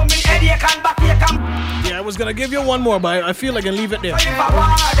 So the woman headache and backache and... Yeah, I was gonna give you one more, but I feel like I can leave it there. If I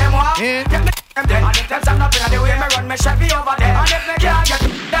war them war, get me them dead. And if there's nothing in the way, me run me Chevy over there. And if me can't get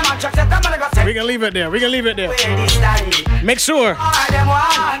them and check set them and I go say. We can leave it there. We can leave it there. Make sure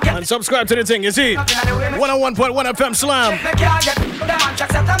and subscribe to the thing. You see, 101.1 FM Slam.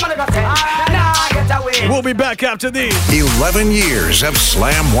 We'll be back after these 11 years of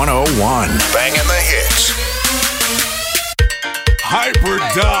Slam 101. Banging the hits. Hyper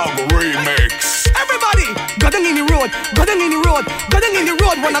Dog Remix. Everybody, go down in the road, go down in the road, go down in the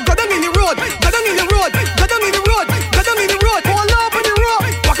road, wanna go down in the road, go down in the road, go down in the road, go down in the road, all up in the road,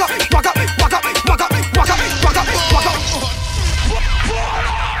 walk up, walk up, walk up, walk up, walk up, walk up, walk up.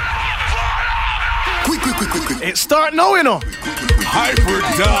 Quick. It's starting now, you know. Hyper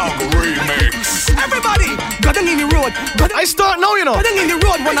Dog Remix. Everybody, go down in the road, go down. I start now, you know. Go down in the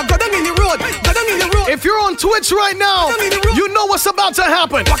road, wanna go down in the road, go down in the road. If you're on Twitch right now, you know what's about to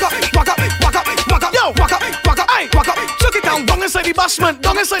happen. Walk up, walk up, walk up, walk up, yo, walk up, ay, walk up, chuck it down. Don't inside the bashment.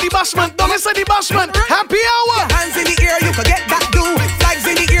 Don't inside the bashment. Don't inside the bashment. Happy hour. Hands in the air, you can get that do. Flags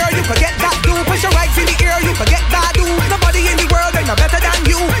in the air, you can get that do. Push your rights in the air, you can get that do. Nobody in the world ain't no better than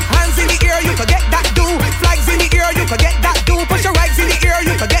you. Hands in the air, you can get that do. Flags in the air, you can get that do. Push your rights in the air,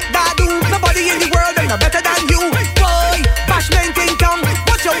 you can get that do. Nobody in the world ain't no better than you. Boy, bashment in town.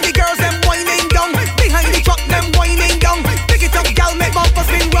 Watch out the girls them whining down. Behind the truck them whining down. Pick it up, gal, make bumper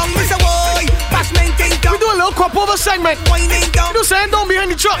spin wrong. We say boy, bashment in town. We do a little crop over segment. Whining down. You do saying down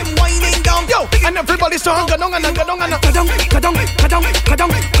behind the truck. Whining down. Yo, and everybody's so hungry. Kadong in the road and kadong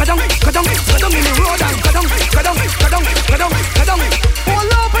in the road and kadong.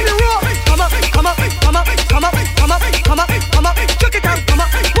 All up in the road. Come up. Chuck it down, come up.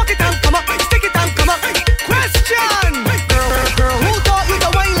 Walk it down, come up. Stick it down, come up. Question. Girl, who taught you to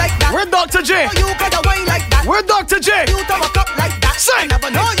whine like that? We're Dr. J. You gotta whine like that. We're Dr. J. You to walk up like that. Say. I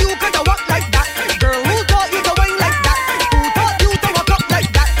never know you gotta walk like that. Girl, who taught you to whine like that? Who taught you to walk up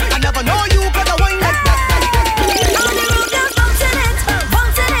like that? I never know you gotta whine like that.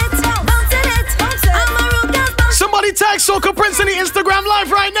 Somebody tag Soca Prince in the Instagram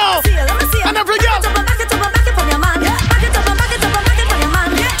live right now. And every girl.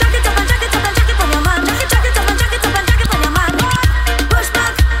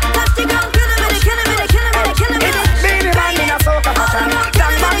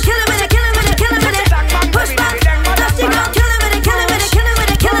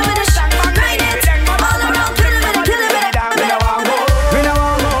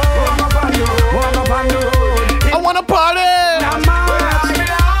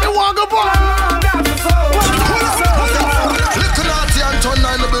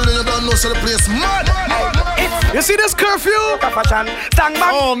 You see this curfew?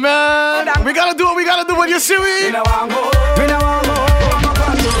 Oh man, we gotta do what we gotta do. What you see we?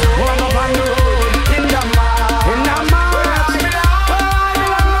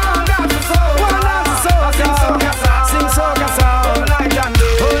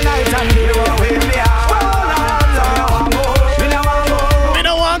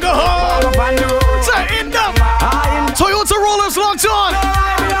 Toyota Rollers locked on.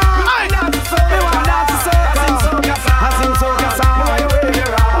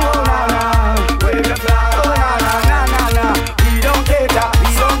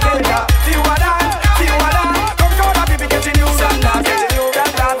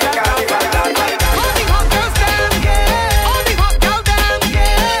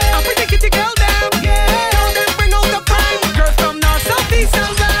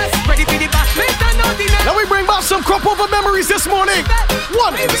 Crop over memories this morning.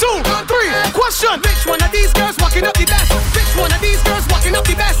 1, 2, 3. Question. Which one of these girls walking up the best? Which one of these girls walking up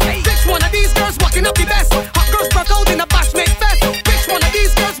the best? Which one of these girls walking up the best? Hot girls broke out in a bashment fest. Which one of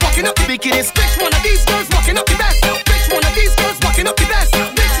these girls walking up the biggest? Which one of these girls walking up the best? Which one of these girls walking up the best?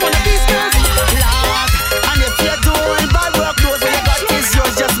 Which one of these girls? And if you're doing bad work, those when you got is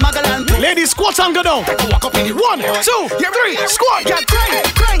yours, just muggle and put. Ladies, squat and go down. Walk up in the 1, 2, 3, squat. Yeah, great.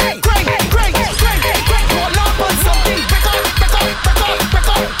 Roll up on something, break up.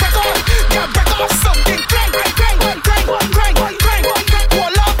 Yeah, break up something, grind.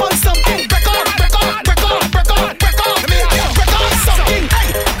 Roll up on something, break up. Yeah, break up something.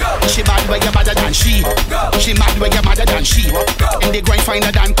 She bad where you're badder than she. She mad where you're madder than she. In the grind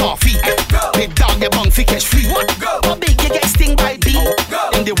finer than coffee. Big dog, you bung fi catch free. How big you get sting by B?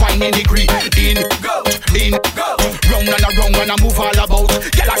 In the wine, in the green. In. Round and I move all about.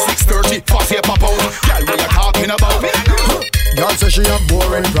 Girl at 6:30, fast here pop out. Girl, what you talking about? Girl say she have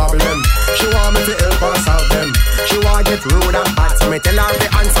boring problem. She want me to help her solve them. She want get rude and bad, so me tell her to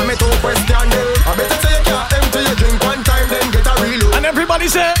answer me 2 questions. I better say you can't empty your drink one time, then get a reload. And everybody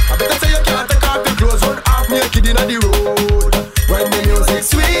say, I better say you can't take off your clothes, run half naked inna the road. When the music's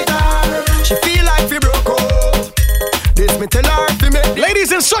sweeter, she feel like she broke out. This me tell her to make.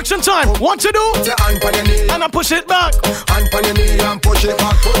 Ladies, instruction time. What to do? Put your hand on your knee and I push it back. Hand on your knee and push it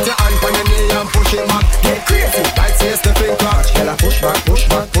back. Put your hand on your knee and push it back. Get crazy, like say Stephen Clark. Push back.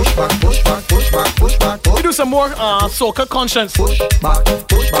 We do some more soca conscience. Push back.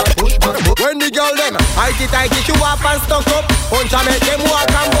 When the girl them tighty, she walk and stuck up. Punch and make them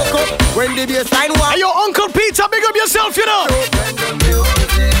walk and buck up. When the baseline walk. Hey, yo, Uncle Peter, big up yourself, you know.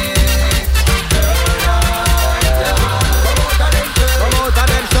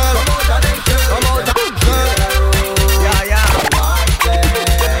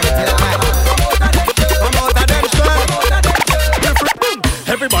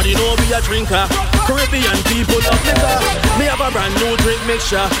 Everybody know we a drinker. Caribbean people love liquor. Me have a brand new drink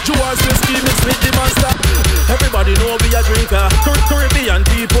mixture. Jewels whiskey mixed with the monster. Everybody know we a drinker. Caribbean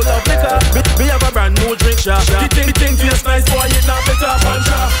people love liquor. Me have a brand new drink shop. The thing tastes nice, boy, it not better.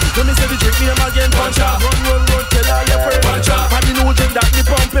 Puncha. When me say the drink name again, puncha. Run, tell all your friends. Puncha. And the new drink that me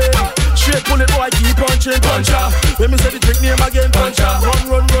pumping. Straight pull it, boy, keep punching. Puncha. When me say the drink name again, puncha.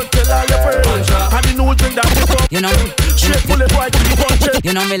 Run, tell all your friends. Puncha. And the new drink that me pumping. You know, straight pull it, boy, keep punching.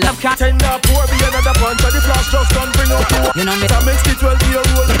 You know me love cat. Tender pour me another punch. And the flash just done bring up you. You know me. I mix the 12-year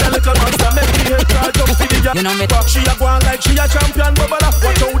roll with a little monster. Make me head charge up for the girl. You know me. She a go on like she a champion bubble.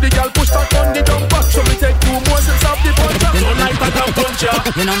 Watch how the girl push back on the dumper. So me take 2 more sips of the puncher. So like a damn puncher.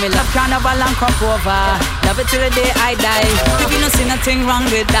 You know me love carnival and crop over. Love it till the day I die. If you don't see nothing wrong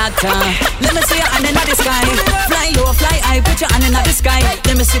with that, let me see your hand in the sky. Fly low, fly high, put your hand in the sky.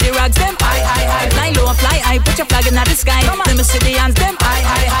 Let me see the rags them high. Fly low, fly high, put your flag in the sky. Let me see the hands them high.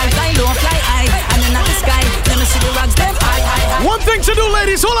 Fly low, fly high, hand in the sky. Let me see the rags them high. One thing to do,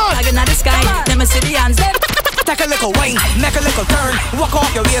 ladies, hold on. Flag in the sky. Let me see the hands them. Take a little wine, make a little turn. Walk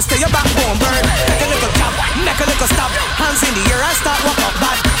off your waist till your backbone burn. Take a little tap, make a little stop. Hands in the air and start walk up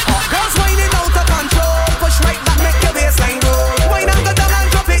back. Girls whining out of control. Push right back, make your waistline roll. Wine and go down and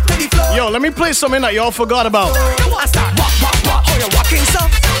drop it to the floor. Yo, let me play something that y'all forgot about. I start walk, how you walking so?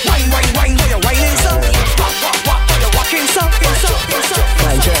 Wine, how you whining so? Walk, how you walking so?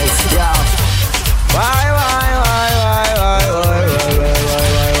 My choice, yo. Why?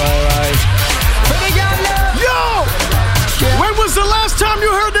 When was the last time you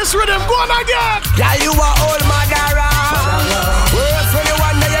heard this rhythm? Go on again. Yeah, you are old Madara. Worse when you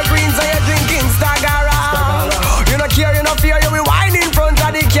wonder your greens and your drinking Stagara. You no care, you no fear, you will whine in front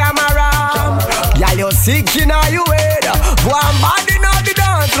of the camera. Yeah, you sick in all you head. Go on bad in all the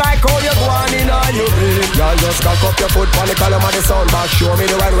dance like how you go on in all you bed. Yeah, just cock up your foot on the column of the sound back. Show me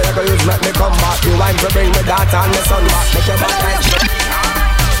the right way you go use, make me come back. You whine to bring me that and the sun back. Make your back like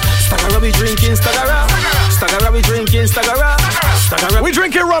Stagara, we drinking Stagara. Stagara, we drinking Stagara. Stagara. We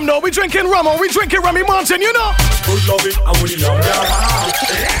drinking rum though, we drinking rum, or we drinking Remy Martin, you know. Good loving, I will love ya.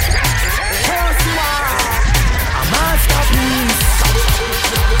 A masterpiece.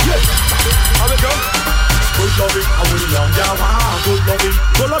 How we go? Good loving, I will love ya.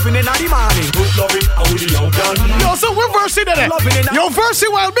 Good loving in the morning. Good loving, I will love ya. Yo, so we're versing today. Yo,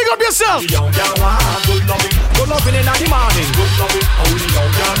 versing well, big up yourself. Good loving in the morning. Good loving, I will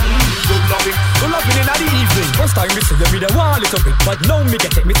love ya. Good loving in the evening. First time me see you, me the want a little bit, but now me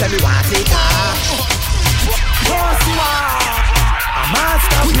get it, me tell me want it.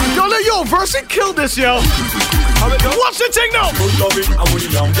 Yo, yo, versing killed this, yo. What's the thing now? Good loving, I will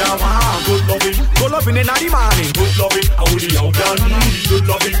love ya. Good loving in the morning. Good loving, I will love ya. Good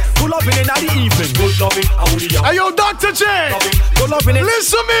loving in the evening. Good loving, I will love ya. Hey, yo, Dr. J. Good loving in.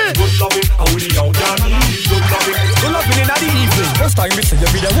 Listen to me. Good loving, I will love ya. Good loving in the evening. First time me see you,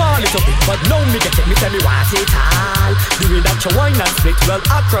 me the want a little bit, but now me get it, me tell me want it all. The way that you whine and split, well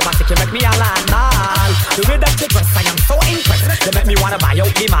acrobatic, you make me a landmark. The way that you dress, I am so impressed. You make me wanna buy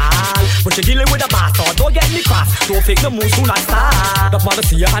out the mall. But you dealing with a bastard, don't get me cross. Don't fake the moves, who not start. Don't wanna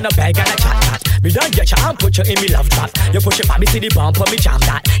see you on a bag and a chat. Me done get you and put you in me love trap. You push it for me, see the bumper, me jam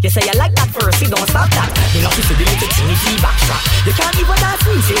that. You say you like that first, you don't stop that. Me love to see the little teeny backstrap. You can't even dance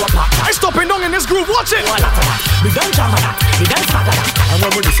me, say what pop that. I stopping down in this groove, watch it. A lot of that. Me done jam that, me done stagger that. And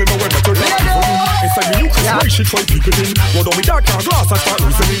when we listen, no when better than inside me, you can smile, she try peeking in. Roll on me dark and glass, I start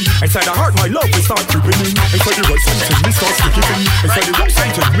reasoning. Inside the heart, my love, we start creeping in. Inside the right sentence, me start sticking in. Inside the wrong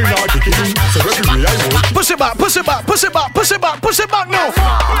sentence, me not kicking in. So every way I roll. Push it back, push it back, push it back, push it back, push it back now.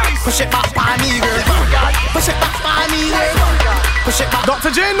 Push it back for me, girl. Push it back for me, girl. Push it back. Dr.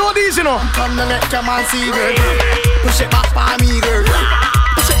 J know these, you know. Come to let your man see, girl. Push it back for me, girl.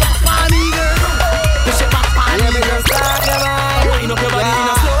 Push it back for me, girl. Push it back for me, girl. Wind up your body in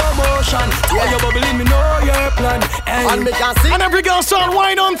a slow motion. While you're bubbling, me know your plan. And every girl start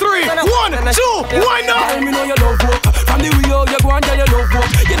wine on 3. 1, 2, wind up. Me know your love work. From the way you go and tell your love work.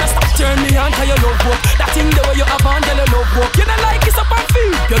 You not stop turn me on tell your love work. That thing the way you have on tell your love work. You not like it's up and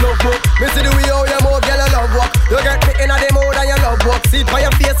feel your love work. Me see the way you move, girl, your love work. You get me in a the mood and your love work. See it by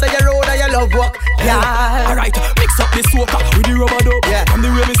your face and your road and your love work. Yeah. Alright, mix up the soca with the rubber dub. Yeah. From the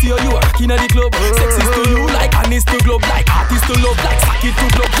way me see you, you are rocking at the club. Sex is to you like honest to glove, like artist to love, like sack it to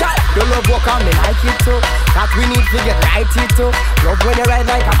glove. Yeah. Your love work and me like it too. That we need to get right it too. Love when you ride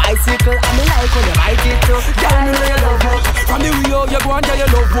like a bicycle, and me like when you ride it too. Girl, me know your love work. From the way you go and tell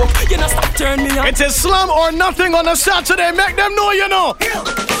your love work. You not stop turn me on. It is Slam or Nothing on a Saturday. Make them know you know.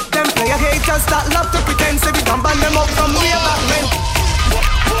 Them player haters that love to pretend, say we can ban them up from way back when.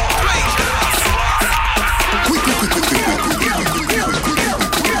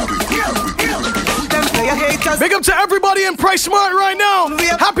 precious. Big up to everybody in Price Smart right now.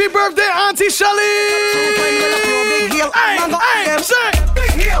 Happy birthday, Auntie Shelly. Hey, say.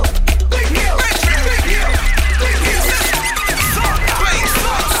 Big heel. Big heel.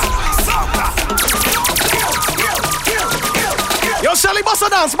 Yo, Shelly, bust a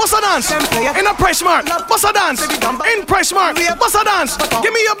dance. In a Price Smart, bust a dance. In Price Smart, bust a dance.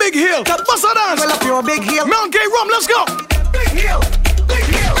 Give me your big heel, bust a dance. Well up your big heel. Mount Gay Rum, let's go. Big heel. Big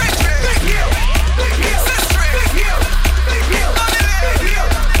heel. Big heel. Big heel. Big heel. Big heel.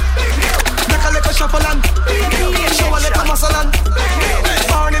 Big heel. Make a little shuffle and show a little muscle and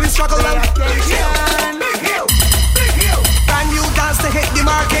born in the struggle and big heel. Big heel. Brand new dance to hit the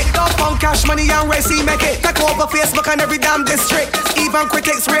market. Don't pound cash money and race make it. Take over Facebook and every damn district. Even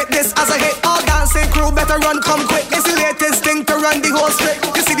critics rate this as a hit. All dancing crew better run, come quick. It's the latest thing to run the whole strip.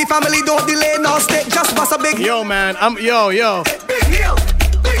 You see the family don't delay no stick. Just bust a big. Yo, man, yo. Big heel.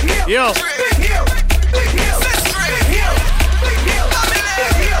 Big heel. Yo. Big heel. Big heel. Big heel. Big heel.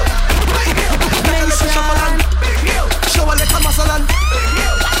 Big heel. Make a little shuffle and show a little muscle and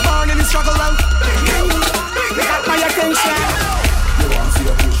born in the struggle and got my attention. You want to see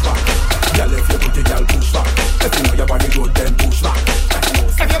a push back? Girl, if you put it, girl, push back. If you know your body good, then push back.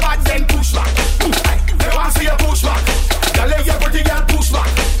 If you're bad, then push back. You want to see a push back? Girl, if you put it, girl, push back.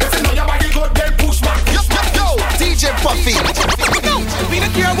 If you know your body good, then push back. Yo, DJ Puffy. We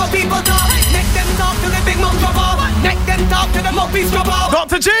don't care what people talk. Make them talk to the big mouth trouble. Make them talk to the mouthpiece trouble.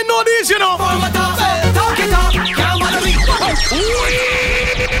 Dr. J know these, you know. Talk it up. Can't bother me.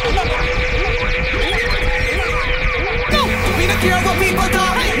 We don't care what people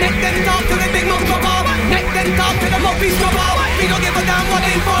talk. Make them talk to the big mouth trouble. Make them talk to the mouthpiece trouble. We don't give a damn what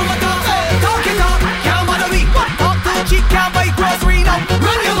they inform us. Talk it up. Can't bother me. Talk to the cheap, can't buy grocery now.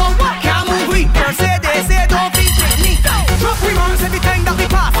 Run your mouth. Can't move we. They say don't be with me. Drop remarks every time that we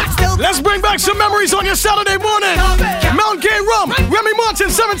pass. Still. Let's bring back some memories on your Saturday morning. Mount Gay Rum, Remy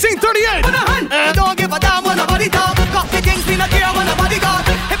Martin, 1738. Don't give a damn when nobody talk. Got the things we not care when nobody got.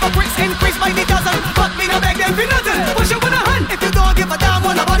 Hypocrites increase by the dozen, but me no beg them for nothing. Push it with a hand if you don't give a damn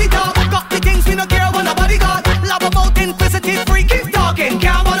when nobody talk. Got the things we not care when nobody got. Love about inquisitive freak, keep talking,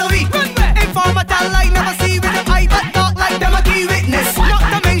 can't bother me. Informer tell lie, never see with them eye, but talk like them a key witness. Not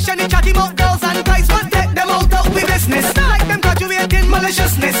to mention the chatty mouth girls and guys, but take them out of the business. Like them graduating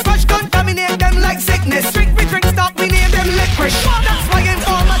maliciousness, rush contaminate them like sickness. Drink we drink stock, we name them licorice. That's why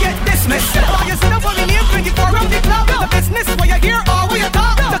informer get dismissed. All you see the funny name 24 around the club. The business where you hear or where you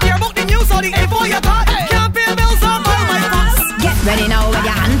talk. Don't care about the news or the info you got. Can't pay bills or call my boss. Get ready now with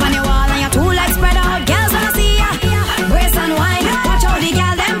your hand on your wall and your two legs spread out. Girls wanna see ya. Brace and wine. Watch out the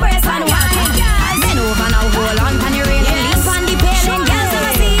girl, them brace and wine. Bend over now, hold on pan your railing. Lean on the paling. Girls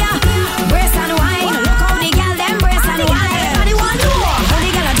wanna see ya. Brace and wine. Look how the girl, them brace and wine. Everybody want to know how the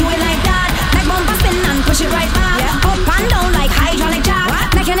girl do it like that. Make bumper spin and push it right back. Up and down like hydraulic jack.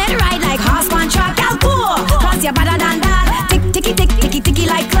 Making it right like horse one track. Girl, cool. Cause you're better than that. Tick, ticky, tick, ticky, ticky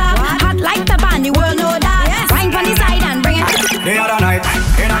like clock. Hot like the band, the world know that. Wine on the side and bring it. The other night,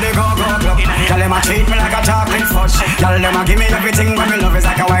 in the go-go club, tell them I treat me like a chocolate fudge. Tell them I give me everything when me love is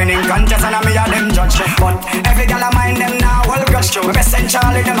like a whining contest and I me a them judge. But every girl I mind them now, all grudge. My best and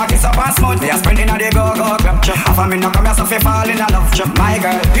Charlie, them a kiss up and smooth. We are spending in the go-go club. Half of me no come here so fi fall in love. My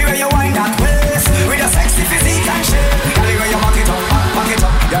girl, the way you wind that waist, with your sexy physique and shape. Tell the way you back it up, back it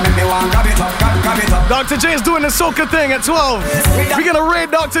up. You make me want grab it up, grab it up. Dr. J is doing the Soca thing at 12. We're gonna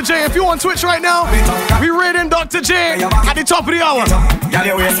raid Dr. J. If you on Twitch right now, we raiding Dr. J at the top of the hour. Girl,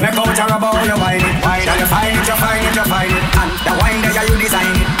 you waist make out your rubber, you wine it. Girl, you find it, you find it, you find it. And the wine there, you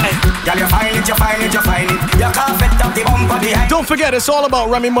design it. Girl, you find it, you find it, you find it. You can't fit up the bumper behind. Don't forget, it's all about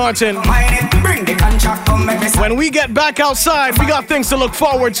Remy Martin. Mind it, bring the contract, come make me. When we get back outside, we got things to look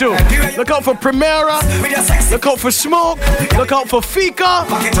forward to. Look out for Primera. Look out for Smoke. Look out for Fika.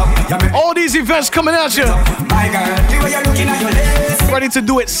 All these events coming at you. My girl, the way you're looking at your legs. Ready to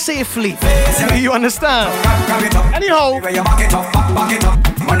do it safely. You understand? Anyhow. Back it up.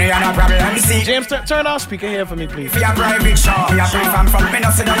 Money and a problem. See. James, turn off speaker here for me, please. For your private show. For your from me, no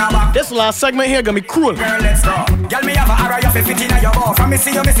sit down and back. This last segment here gonna be cruel. Girl, let's go. Girl, me have a arrow, you fit in your ball. From me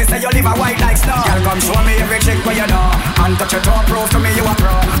see you, me sister, you live a white like snow. Girl, come show me every trick where you know. And touch your toe, prove to me you a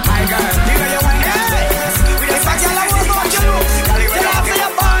pro. My girl, the way you want this. With the sex, you like to go to. Girl, you will have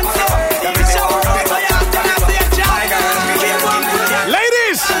your band.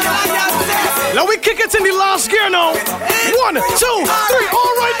 Ladies, now we kick it in the last gear now. 1, 2, 3,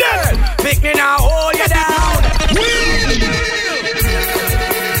 all right then. Pick me now, hold you down.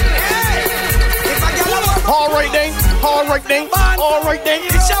 All right then, all right then, all right then.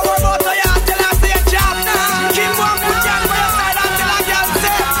 It's your about to you till I see a job now. Keep on put your way aside until I can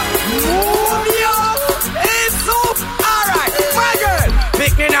say, move you.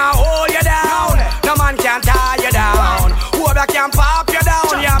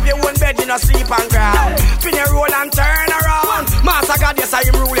 no sleep and ground. Spin your roll and turn around. Master God, yes, I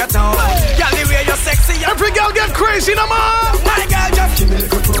am rule your town. Girl, the way you're sexy. Every girl get crazy, no man. My girl, just give me the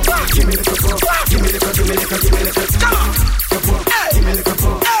good. Give me the good. Give me the good. Give me the good. Give me the good. Come on. Give me the good.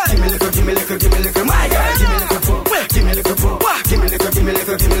 Give me the good. Give me the good. Give me the good. My girl, give me the good. Give me the good. Give me the good. Give me the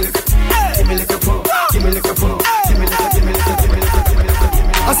good. Give me the good. Give me the good. Give me the good. Give me the good. Give me the good. Give me the good.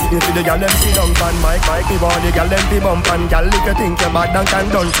 I see you for the gal them sit down pan mic me want the gal them be bump and gal if you think you're bad and can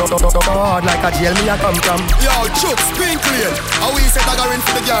done so hard like a jail me a come from. Yo, Chooks, spin clean. How we set dagger in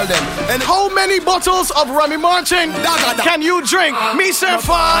for the gal them? And how many bottles of Remy Martin can you drink? Me say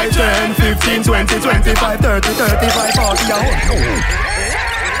 5, 10, 15, 20, 25, 30, 35, 40.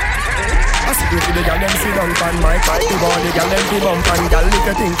 I see you for the gal them sit down pan mic me want the gal them be bump and gal if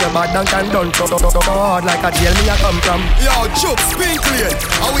you think you're bad and can done so hard like a jail me a come from. Yo, Chooks, spin clean.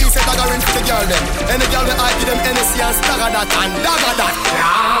 How we set dagger in for the gal them? And the gal them I give them NSC and stagger that and dagger that.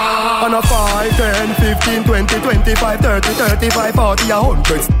 On a 5, 10, 15, 20, 25, 30, 35, 40,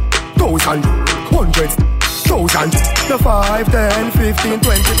 100, 1,000, 100, 1,000. The 5, 10, 15,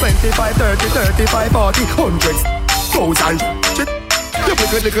 20, 25, 30, 35, 40, 100, 1,000. You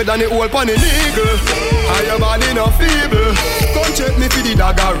liquor than the old pan in eagle. I am man in a feeble. Come check me for the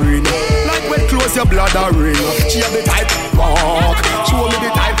dagger ring. Like when close your bladder ring. She have the type walk. Show me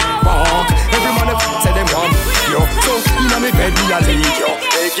the type walk. Every man say them want yo. So in a me bed me a leak yo.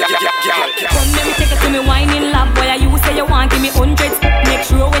 Come let me take it to me whining lab. Boy, you say you want give me 100. Make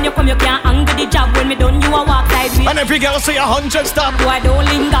sure when you come you can't angle the job. When me done you a walk like me. And every girl say 100 stop. Boy, don't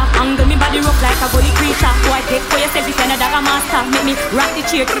linger. Angle me body rough like a gully creature. Boy, take for yourself if you're a dagger master. Make me rock the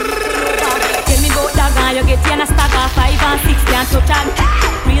chair. Tell me about dagger. You get you in a stagger. 5 and 6 can't touch and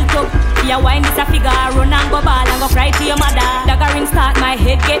real talk. You wine this a figure. Run and go ball and go cry to your mother. Dagger ring start my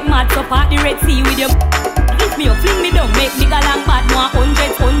head get mad. So part the Red Sea with your hit me up, fling me down, make me gal and bad. No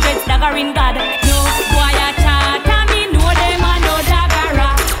 100, dagger in God. No boy a chat, and me know them a no daggera.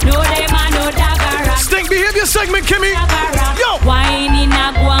 No them a no daggera. Stink behavior segment, Kimmy. Yo, wine in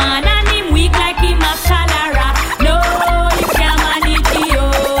a guan and him weak like him a cholera. No, you can't manage yo.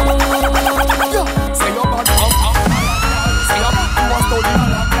 Say your bad, say your bad, you want study.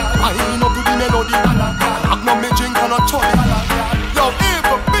 I ain't no good in melody. I'm not me drink and a chop. Yo,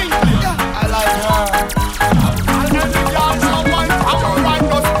 Eva Bingley, I like her.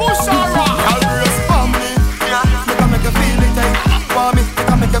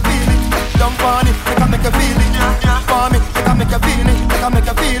 Make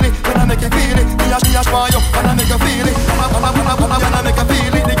you feel it, when I make you feel it, me a for you, when I make you feel it, when I make you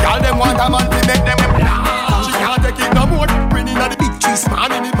feel it, the girl them want a man to make them. She can't take it no more, bring in the big cheese,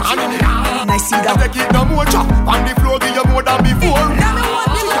 man in it. I see that. Take it no more, chop on the floor, give you more than before.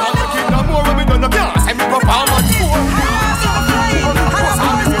 She can't take it no more, when we done the car, send me performance for.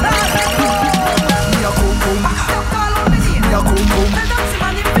 Me a come boom, me a come boom,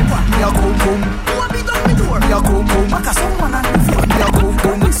 me a come boom, me a come boom, make a someone and before. Me a come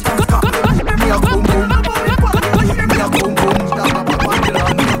boom, me a come boom, me a come boom.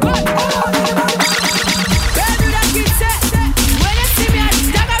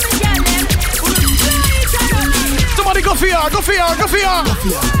 Somebody go for ya, go for ya, go for ya.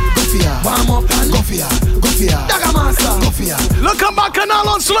 Warm up and go for ya, go for ya. Dagger master, go for ya. Look, come back canal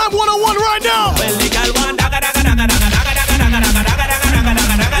on Slam 101 right now. Well, the girl want dagger, dagger, dagger, dagger, dagger, dagger, dagger, dagger, dagger,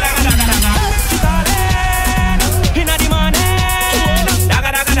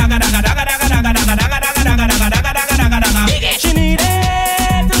 dagger, she need it,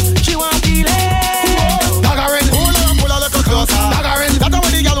 she want feel it. Daggerin', pull a little closer. Daggerin', that's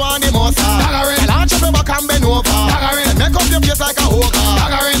what the girl want the most. Daggerin', launch up your back and bend over. Daggerin', make up your face like a hooker.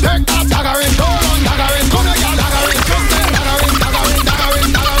 Daggerin', take that. Daggerin', go on. Daggerin', come here, girl. Daggerin', just say daggerin', daggerin',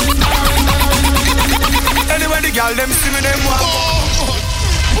 daggerin', daggerin', daggerin'. Anyway, the girl them see me them walk.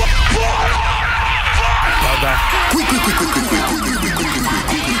 Quick.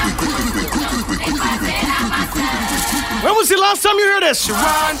 When was the last time you heard this? She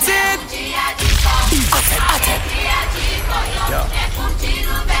wanted.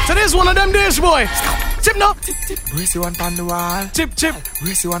 Today's one of them days, boy. Tip now. Brace you one pan the wall. Tip.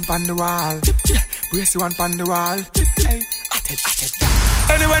 Brace you one pan the wall. Brace you one pan the wall. Hey,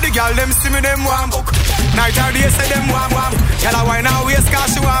 anyway, the girl them see me them warm book. Night or day say them warm. Girl I wine and waist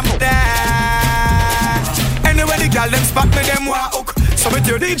 'cause she warm there. Anyway, the girl them spot me them warm hook. So me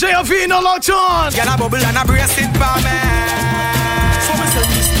tell DJ Avino locked on. Girl a bubble and a brace it for me. So me say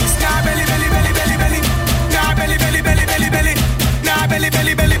this. Nah belly. Nah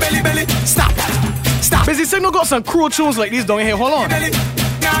belly. Stop. Busy Signal got some cruel tunes like these down here. Hold on. Nah belly.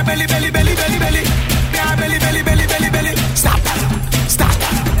 Nah belly. Stop.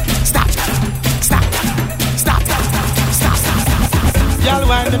 Y'all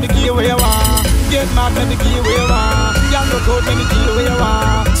wine, let me give you where you want. Get mad, let me give you where you want. Y'all look out, let me give you where you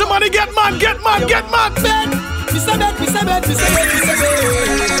want. Somebody get mad, get mad, get mad. Bet, me say bet, me say bet, me say bet, me say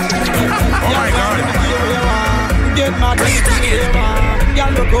bet. Oh my God. Let me give you where you want. Get mad, let me give you where you want.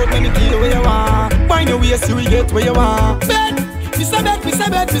 Y'all look out, let me give you where you want. Find your ways to get where you want. Bet, me say bet, me say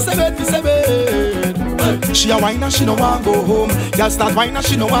bet, me say bet, me say bet. She a whine and she no want go home. Y'all start whine and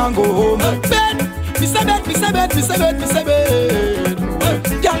she no want go home. Bet, me say bet, me say bet, me say bet, me say bet.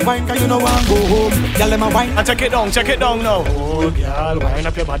 Y'all wine 'cause you no want go home. Y'all let my wine. And check it down now. Oh, girl, wine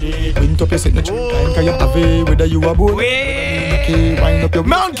up your body. Wind up your signature. Time 'cause you have it, whether you a boy. Okay, wine up your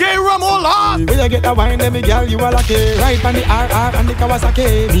Mount K rum all hot. When you get that wine, let me girl, you are lucky. Right on the RR and the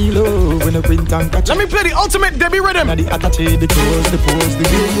Kawasaki. Me love when the print and catch. Let me play the ultimate Debbie rhythm. And the attache, the clothes, the pose, the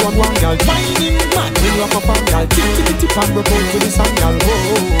way you are one girl. Whining man, when you are up on girl. Tip, tip, tip, and broke out to the sun, girl. Oh,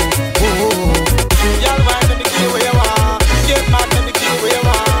 oh, oh. Y'all wine, let me give you where you are. Get mad, let me give you where you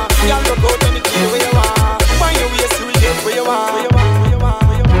are. Y'all look out, let me give you where you are. Find your ways to get where you are. Where you are, where you are,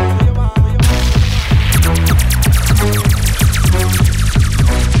 where you are, where you are, where you are.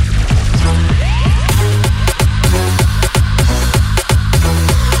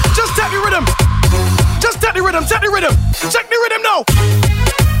 Just tap the rhythm. Just tap the rhythm, tap the rhythm. Check the rhythm now.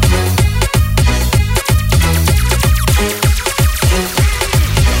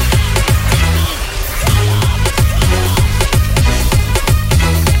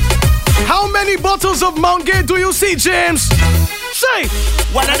 How many bottles of Mount Gay do you see, James? Say!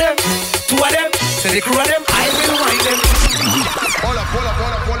 One of them, two of them, say the crew of them, I will wind them.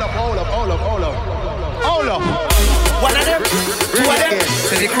 Hold up. One of them, two of them,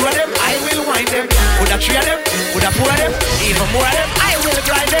 say the crew of them, I will wind them. With a three of them, with a four of them, even more of them, I will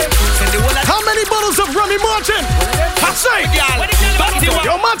grind them. Send the whole of How many bottles of Remy Martin? I say!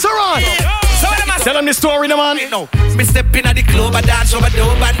 Yo, Mataran! Tell him the story, no man. No, me step in at the club, I dance over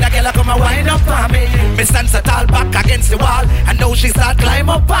dope, and the girl come and wind up on me. Me stand so tall back against the wall, and now she start climb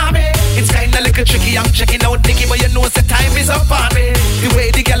up on me. It's kinda little tricky, I'm checking out Nicky, but you know the time is up on me. The way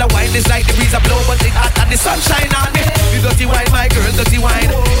the girl wind is like the breeze a blow, but it hot and the sunshine on me. You dirty wine, my girl, dirty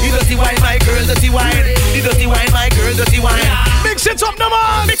wine. You dirty wine, my girl, dirty wine. You dirty wine, my girl, dirty wine. Mix it up, no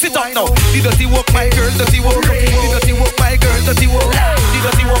man. Mix it up now. You dirty walk, my girl, dirty walk. You dirty walk, my girl, dirty walk. You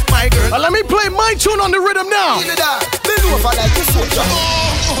dirty walk, my girl. Let me play my tune on the rhythm now. Bend over like a soldier.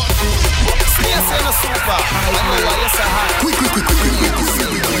 See us in a super. I know why you're so high. Quick.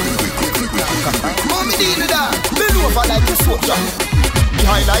 Mommy did that. Bend over like a soldier.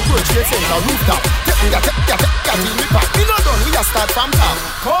 Behind like road, she says a rooftop. Take in me back. We not done, we just start from top.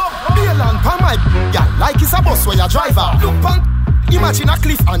 Come, be a land for my yeah, like it's a bus where you driver. Look punk, imagine a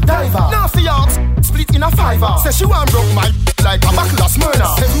cliff and diver. Now for your split in a fiver. Say she want broke my like a buckle of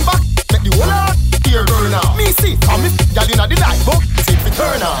Smyrna. Seven back, make the whole out here burn out. Me see, come me, y'all inna the light, but take the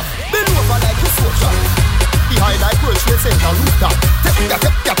turn off. Bend over like a soldier. Behind like road, she says a rooftop. Take in me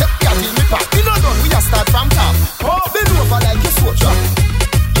back. We not done, we just start from top. Bend over like a soldier.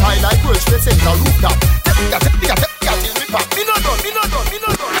 High like roach, let's say the rooftop. Take in me back. Me not done. Baby,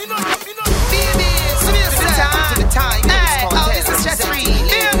 so this is the time. Hey, oh, this is stress free.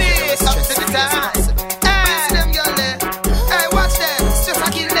 Baby, up to the time. Hey, them girl there. Hey, watch them. Just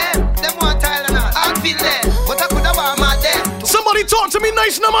I kill them. Them want tile and all. I feel them, but I coulda want my them. Somebody talk to me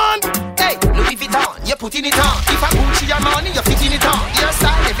nice, no man. Hey, Louis Vuitton, you put in it on. If I Gucci your money, you fit in it on. Your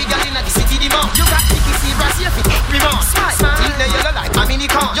style, every girl in the city demand. You got Nicky Seabrass, you fit everyone. Smile, in the yellow like a mini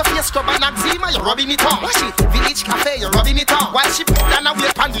con. Your face scrub and eczema, you're rubbing it on. Watch it, Village Cafe, you're rubbing it on. While she put down a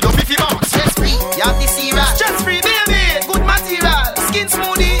wheel pan, you don't be fever. Stress free, you have the Seabrass. Stress free, baby, good material. Skin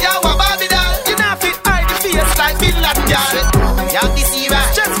smoothie, you have a Barbie doll. You know fit hide the face like Bin Laden girl. You have the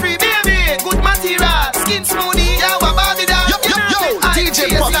Seabrass. Stress free, baby, good material. Skin smoothie, you have a Barbie doll. You know fit hide the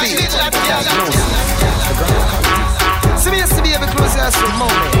face like Bin Laden girl. See me, close your eyes for a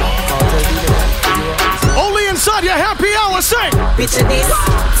moment. Only inside your happy hour, sing. Picture this,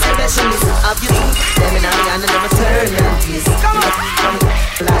 specialist of you. Them in I never turn on this. Come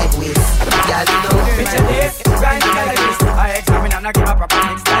like this. Y'all know. Picture this, grind like this. I examine and I give a proper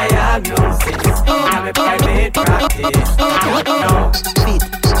mix diagnosis. Now me private practice. No, fit,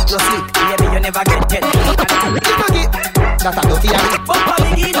 just slick. Maybe you never get. That's a dirty habit. But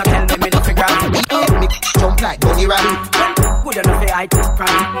Polly, don't tell me nothing grand. Me jump like Bunny Rabbit. Good enough for I take from.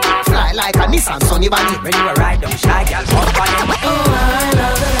 Fly like a Nissan Sunny Bunny. When you ride down shy, girl, pop on it. Oh, I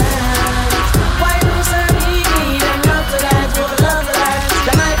love the dance. Why do you say me? Them love the dance, you love the dance.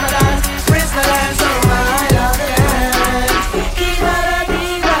 The night for dance, Prince the dance. Oh, I love the dance. Diva da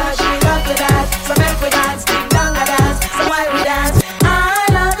diva, she love the dance. So make we dance, ding dong a dance. So why we dance? I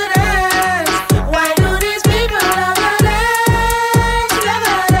love the dance. Why do these people love the dance? Love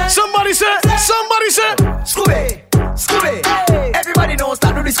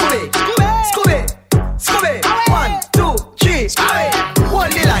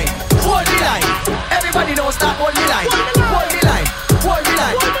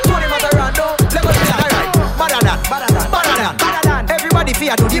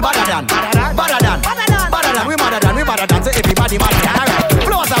than. We madder than. So everybody madder than. Alright,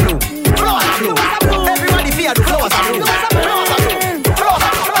 flowers are blue. Everybody fear the flowers are blue.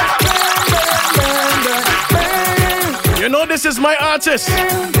 You know this is my artist.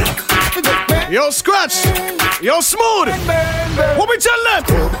 Yo, Scratch. Yo, Smooth. What we tell them?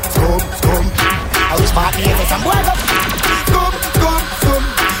 I was party for some boys up. Scoop.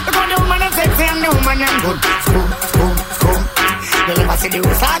 Look on the woman and sexy and the woman and good. Scoop. You'll never see the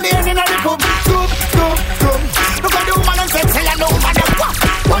roots all day in the coop. Scoop. Look on the woman and sexy and the woman and what?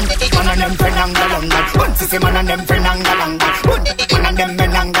 One man and them penangalanga. One sissy man and them penangalanga. One man and them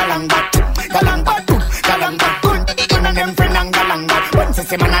penangalanga. Galanga.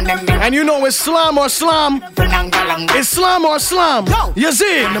 And you know it's slam or slam. It's slam or slam. You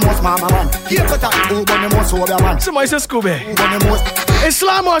see? Somebody says Scooby. It's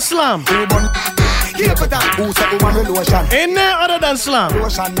slam or slam. Ain't there other than slam?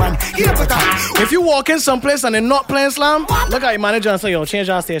 If you walk in someplace and they're not playing slam, look at your manager and say, yo, change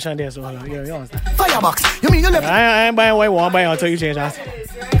our station there. So, you understand? Firebox. You mean you left? I ain't buying white one, I'm buying until you change our station.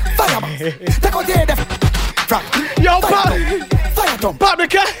 Firebox. Take out the yo, pop! Fire dump! Pop the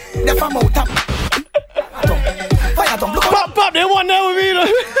cat! The from out top! Fire dump! Pop, they want that with me.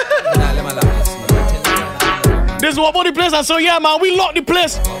 This is what about the place, and so yeah, man, we lock the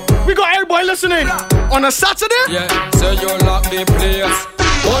place. We got everybody listening. On a Saturday? Yeah, so you lock the place.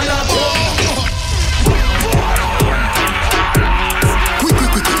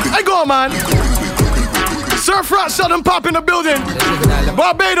 I go, man. Surf Rock, Southern Pop in the building.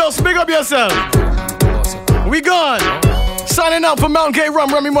 Barbados, big up yourself. We gone. Signing out for Mountain Gate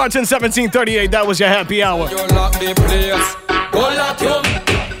Rum, Remy Martin, 1738. That was your happy hour. You lock the place. Go lock you.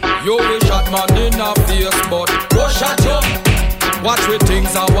 You will shot man in the face, but go shot you. Watch with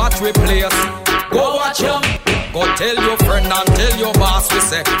things and watch with players. Go watch you. Go tell your friend and tell your boss. We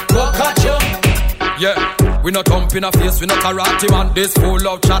say, go catch you. Yeah, we not thump in a face, we not karate man. This full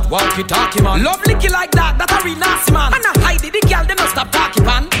of chat, walkie-talkie man. Love licky like that, that a real nasty man. And a hide the girl, they no stop talking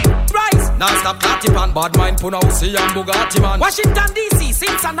pan. Rise, now stop talking pan. Bad mind, Punausi and Bugatti man. Washington DC,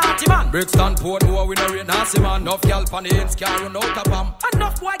 Cincinnati man. Brixton, Port, who we no real nasty man. Enough girl pan the ends, can't run out of them.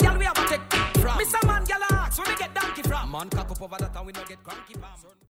 Enough boy girl we have to take from. Mr. Man, girl ask, where we get donkey from. Man, cock up over that and we no get cranky from.